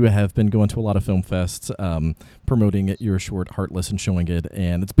two of you have been going to a lot of film fests, promoting your short Heartless and showing it,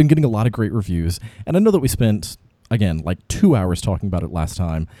 and it's been getting a lot of great reviews. And I know that we spent, again, 2 hours talking about it last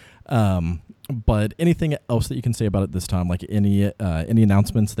time. But anything else that you can say about it this time, any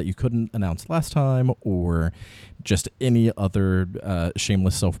announcements that you couldn't announce last time, or just any other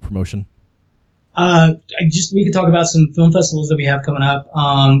shameless self-promotion? We could talk about some film festivals that we have coming up.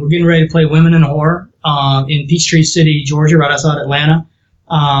 We're getting ready to play Women in Horror in Peachtree City, Georgia, right outside Atlanta.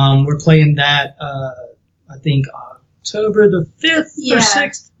 We're playing that, I think, October the 5th or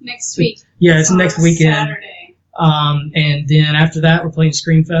 6th. Next week. Yeah, it's next weekend. Saturday. And then after that, we're playing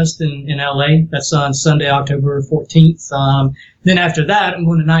Screamfest in LA. That's on Sunday, October 14th. Then after that, I'm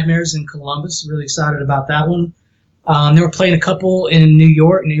going to Nightmares in Columbus. Really excited about that one. They were playing a couple in New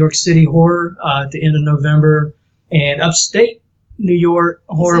York City Horror at the end of November, and Upstate New York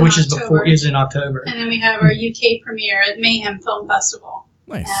Horror, which is in October. And then we have our UK premiere at Mayhem Film Festival.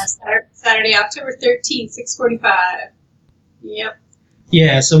 Nice. Saturday, October 13th, 6:45. Yep.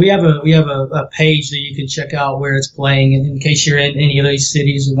 Yeah, so we have a page that you can check out where it's playing, and in case you're in any of these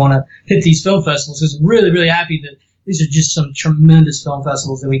cities and want to hit these film festivals. Because really, really happy that these are just some tremendous film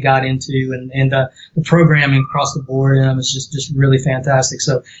festivals that we got into, and the programming across the board is just really fantastic.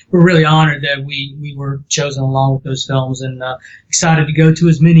 So we're really honored that we were chosen along with those films, and excited to go to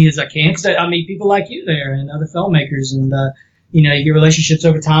as many as I can, because I meet people like you there and other filmmakers, and you get relationships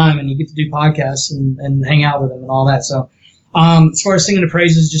over time, and you get to do podcasts and hang out with them and all that. So as far as singing the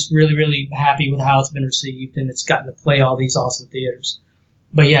praises, just really, really happy with how it's been received, and it's gotten to play all these awesome theaters.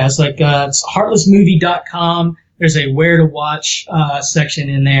 But yeah, it's heartlessmovie.com. There's a where to watch section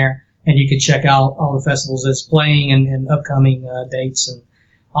in there. and you can check out all the festivals that's playing and upcoming dates and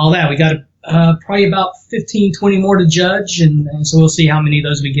all that. We got probably about 15, 20 more to judge, and so we'll see how many of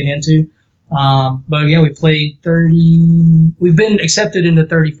those we get into. But yeah, we played 30. We've been accepted into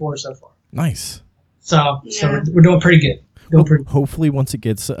 34 so far. Nice. So we're doing pretty good. Hopefully, once it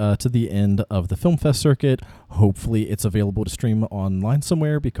gets to the end of the Film Fest circuit, hopefully it's available to stream online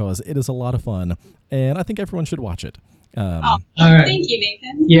somewhere, because it is a lot of fun, and I think everyone should watch it. All right. Thank you,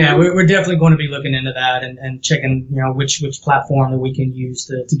 Nathan. Yeah, we're definitely going to be looking into that and checking, which platform that we can use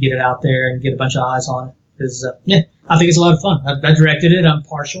to get it out there and get a bunch of eyes on it. Because I think it's a lot of fun. I directed it. I'm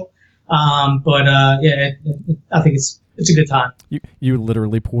partial, but I think it's a good time. You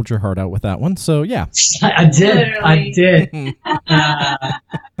literally pulled your heart out with that one. So yeah, I did. Literally. I did.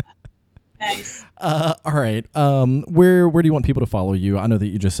 Nice. All right. Where do you want people to follow you? I know that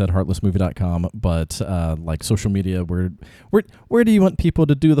you just said heartlessmovie.com, but like social media, where do you want people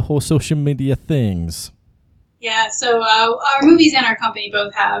to do the whole social media things? Yeah. So our movies and our company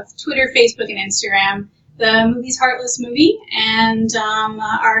both have Twitter, Facebook, and Instagram. The movie's Heartless Movie, and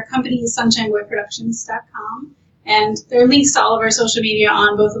our company is sunshineboyproductions.com. And there are links to all of our social media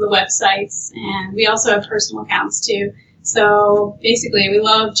on both of the websites, and we also have personal accounts too. So basically, we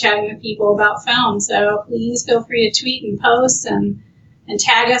love chatting with people about film. So please feel free to tweet and post and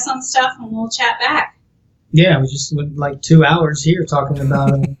tag us on stuff, and we'll chat back. Yeah, we just went like 2 hours here talking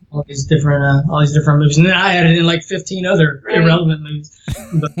about all these different movies, and then I added in like 15 other irrelevant movies.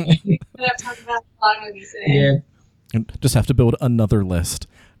 But we have to talk about a lot of movies today. Yeah, and just have to build another list.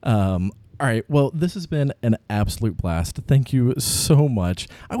 All right. Well, this has been an absolute blast. Thank you so much.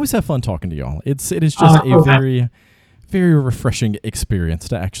 I always have fun talking to y'all. It is just a very, very refreshing experience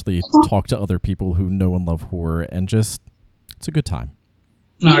to actually talk to other people who know and love horror, and just it's a good time.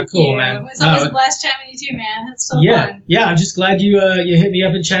 Cool, man. It's always a blast chatting with you too, man. It's so fun. Yeah. I'm just glad you hit me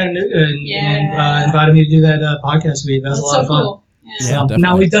up in Chattanooga and invited me to do that podcast with you. That was a lot of fun. Cool. Yeah,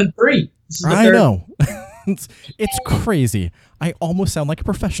 now we've done 3. This is the I third. know. It's crazy. I almost sound like a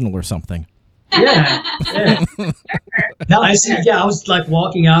professional or something. Yeah. No, I see. Yeah, I was like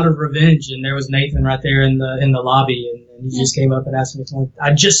walking out of Revenge, and there was Nathan right there in the lobby, and he just came up and asked me.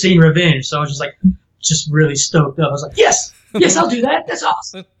 I'd just seen Revenge, so I was just really stoked up. I was like, yes, I'll do that. That's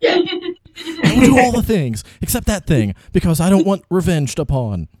awesome. Yeah. I'll do all the things except that thing, because I don't want revenged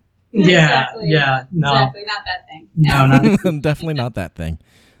upon. Yeah, exactly. Yeah, no, exactly, not that thing. No, definitely not that thing.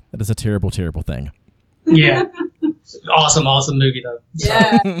 That is a terrible, terrible thing. Yeah. Awesome movie though.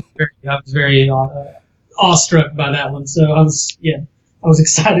 Yeah. I was very awestruck by that one. So I was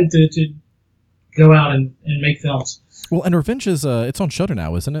excited to go out and make films. Well, and Revenge is it's on Shudder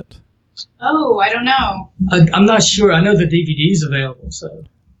now, isn't it? Oh, I don't know. I'm not sure. I know the DVD's available, so.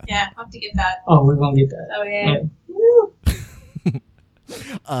 Yeah, I'll have to get that. Oh, we won't get that. Oh yeah.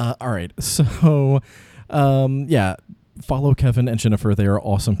 All right. So, follow Kevin and Jennifer. They are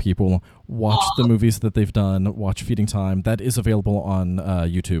awesome people. Watch the movies that they've done. Watch Feeding Time. That is available on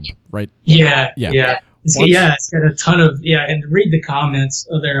YouTube, right? Yeah. It's got a ton of, and read the comments.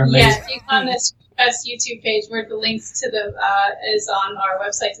 Oh, they're amazing. Yeah, if you go on this YouTube page where the links to the is on our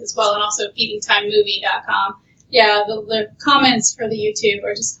websites as well, and also feedingtimemovie.com. Yeah, the comments for the YouTube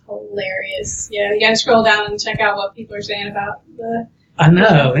are just hilarious. Yeah, you gotta scroll down and check out what people are saying about the. I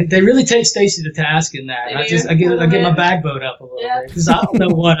know they really take Stacy to task in that. I get my backbone up a little bit because I don't know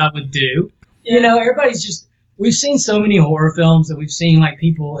what I would do. Yeah. Everybody's we've seen so many horror films that we've seen like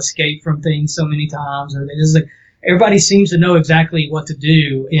people escape from things so many times, or they just everybody seems to know exactly what to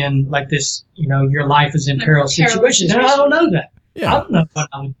do in like this. Your life is in peril situations, and I don't know that. Yeah. I don't know what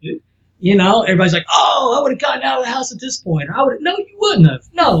I would do. Everybody's like, oh, I would have gotten out of the house at this point. Or no, you wouldn't have.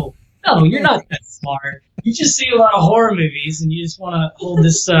 No, you're not that smart. You just see a lot of horror movies, and you just want to hold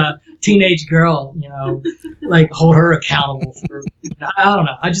this teenage girl, like hold her accountable for. I don't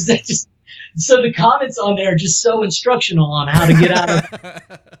know. I just. So the comments on there are just so instructional on how to get out of.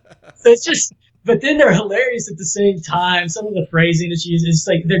 So it's just, but then they're hilarious at the same time. Some of the phrasing that's used, it's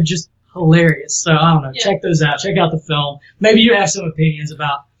like they're just hilarious. So I don't know. Yeah. Check those out. Check out the film. Maybe you have some opinions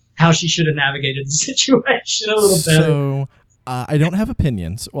about how she should have navigated the situation a little better. So I don't have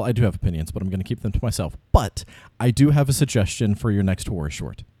opinions. Well, I do have opinions, but I'm going to keep them to myself. But I do have a suggestion for your next horror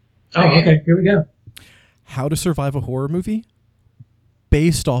short. Oh, okay. Here we go. How to survive a horror movie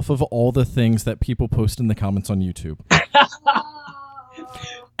based off of all the things that people post in the comments on YouTube.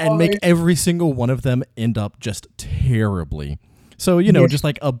 And make every single one of them end up just terribly. So, just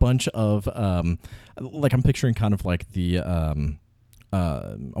like a bunch of, like I'm picturing kind of like the, I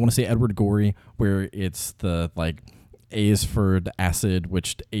want to say Edward Gorey, where it's the, like, A is for the acid,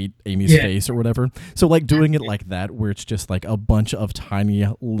 which ate Amy's Yeah. face or whatever. So like doing it like that, where it's just like a bunch of tiny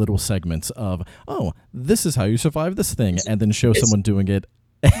little segments of, oh, this is how you survive this thing, and then show someone doing it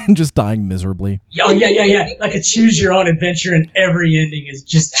and just dying miserably. Oh yeah. Like a choose your own adventure, and every ending is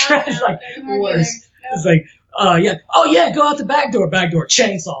just trash, like worse. It's like, go out the back door,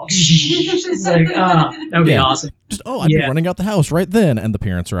 chainsaw. It's like, that would be awesome. Just, I'd be running out the house right then, and the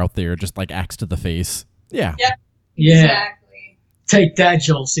parents are out there just like axe to the face. Yeah. Exactly. Take that,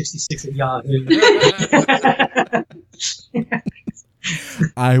 Joel 66 at Yahoo.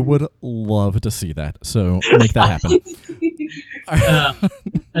 I would love to see that. So make that happen.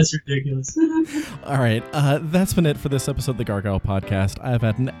 That's ridiculous. All right. That's been it for this episode of the Gargoyle Podcast. I've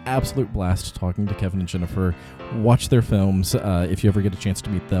had an absolute blast talking to Kevin and Jennifer. Watch their films. If you ever get a chance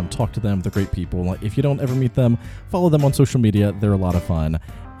to meet them, talk to them. They're great people. If you don't ever meet them, follow them on social media. They're a lot of fun.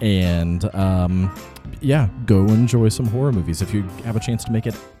 And go enjoy some horror movies. If you have a chance to make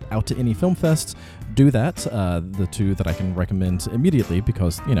it out to any film fests, do that. The two that I can recommend immediately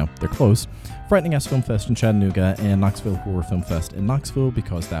because, they're close. Frightening Ass Film Fest in Chattanooga and Knoxville Horror Film Fest in Knoxville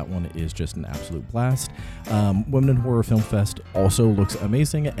because that one is just an absolute blast. Women in Horror Film Fest also looks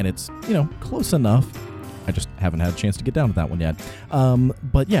amazing and it's, close enough. I just haven't had a chance to get down to that one yet.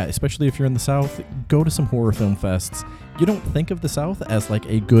 But yeah, especially if you're in the South, go to some horror film fests. You don't think of the South as like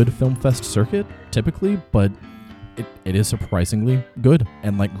a good film fest circuit typically, but it is surprisingly good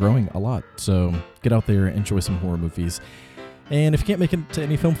and like growing a lot. So get out there, enjoy some horror movies. And if you can't make it to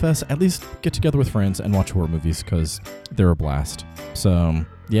any film fest, at least get together with friends and watch horror movies because they're a blast. So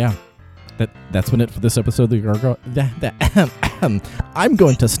yeah, that's been it for this episode of the Gargoyle. I'm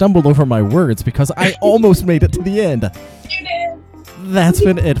going to stumble over my words because I almost made it to the end. You did. That's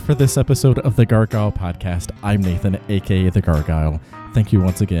been it for this episode of the Gargoyle Podcast. I'm Nathan, aka the Gargoyle. Thank you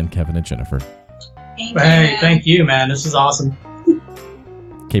once again, Kevin and Jennifer. Hey, thank you, man. This is awesome.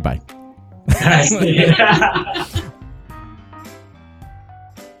 Okay, bye.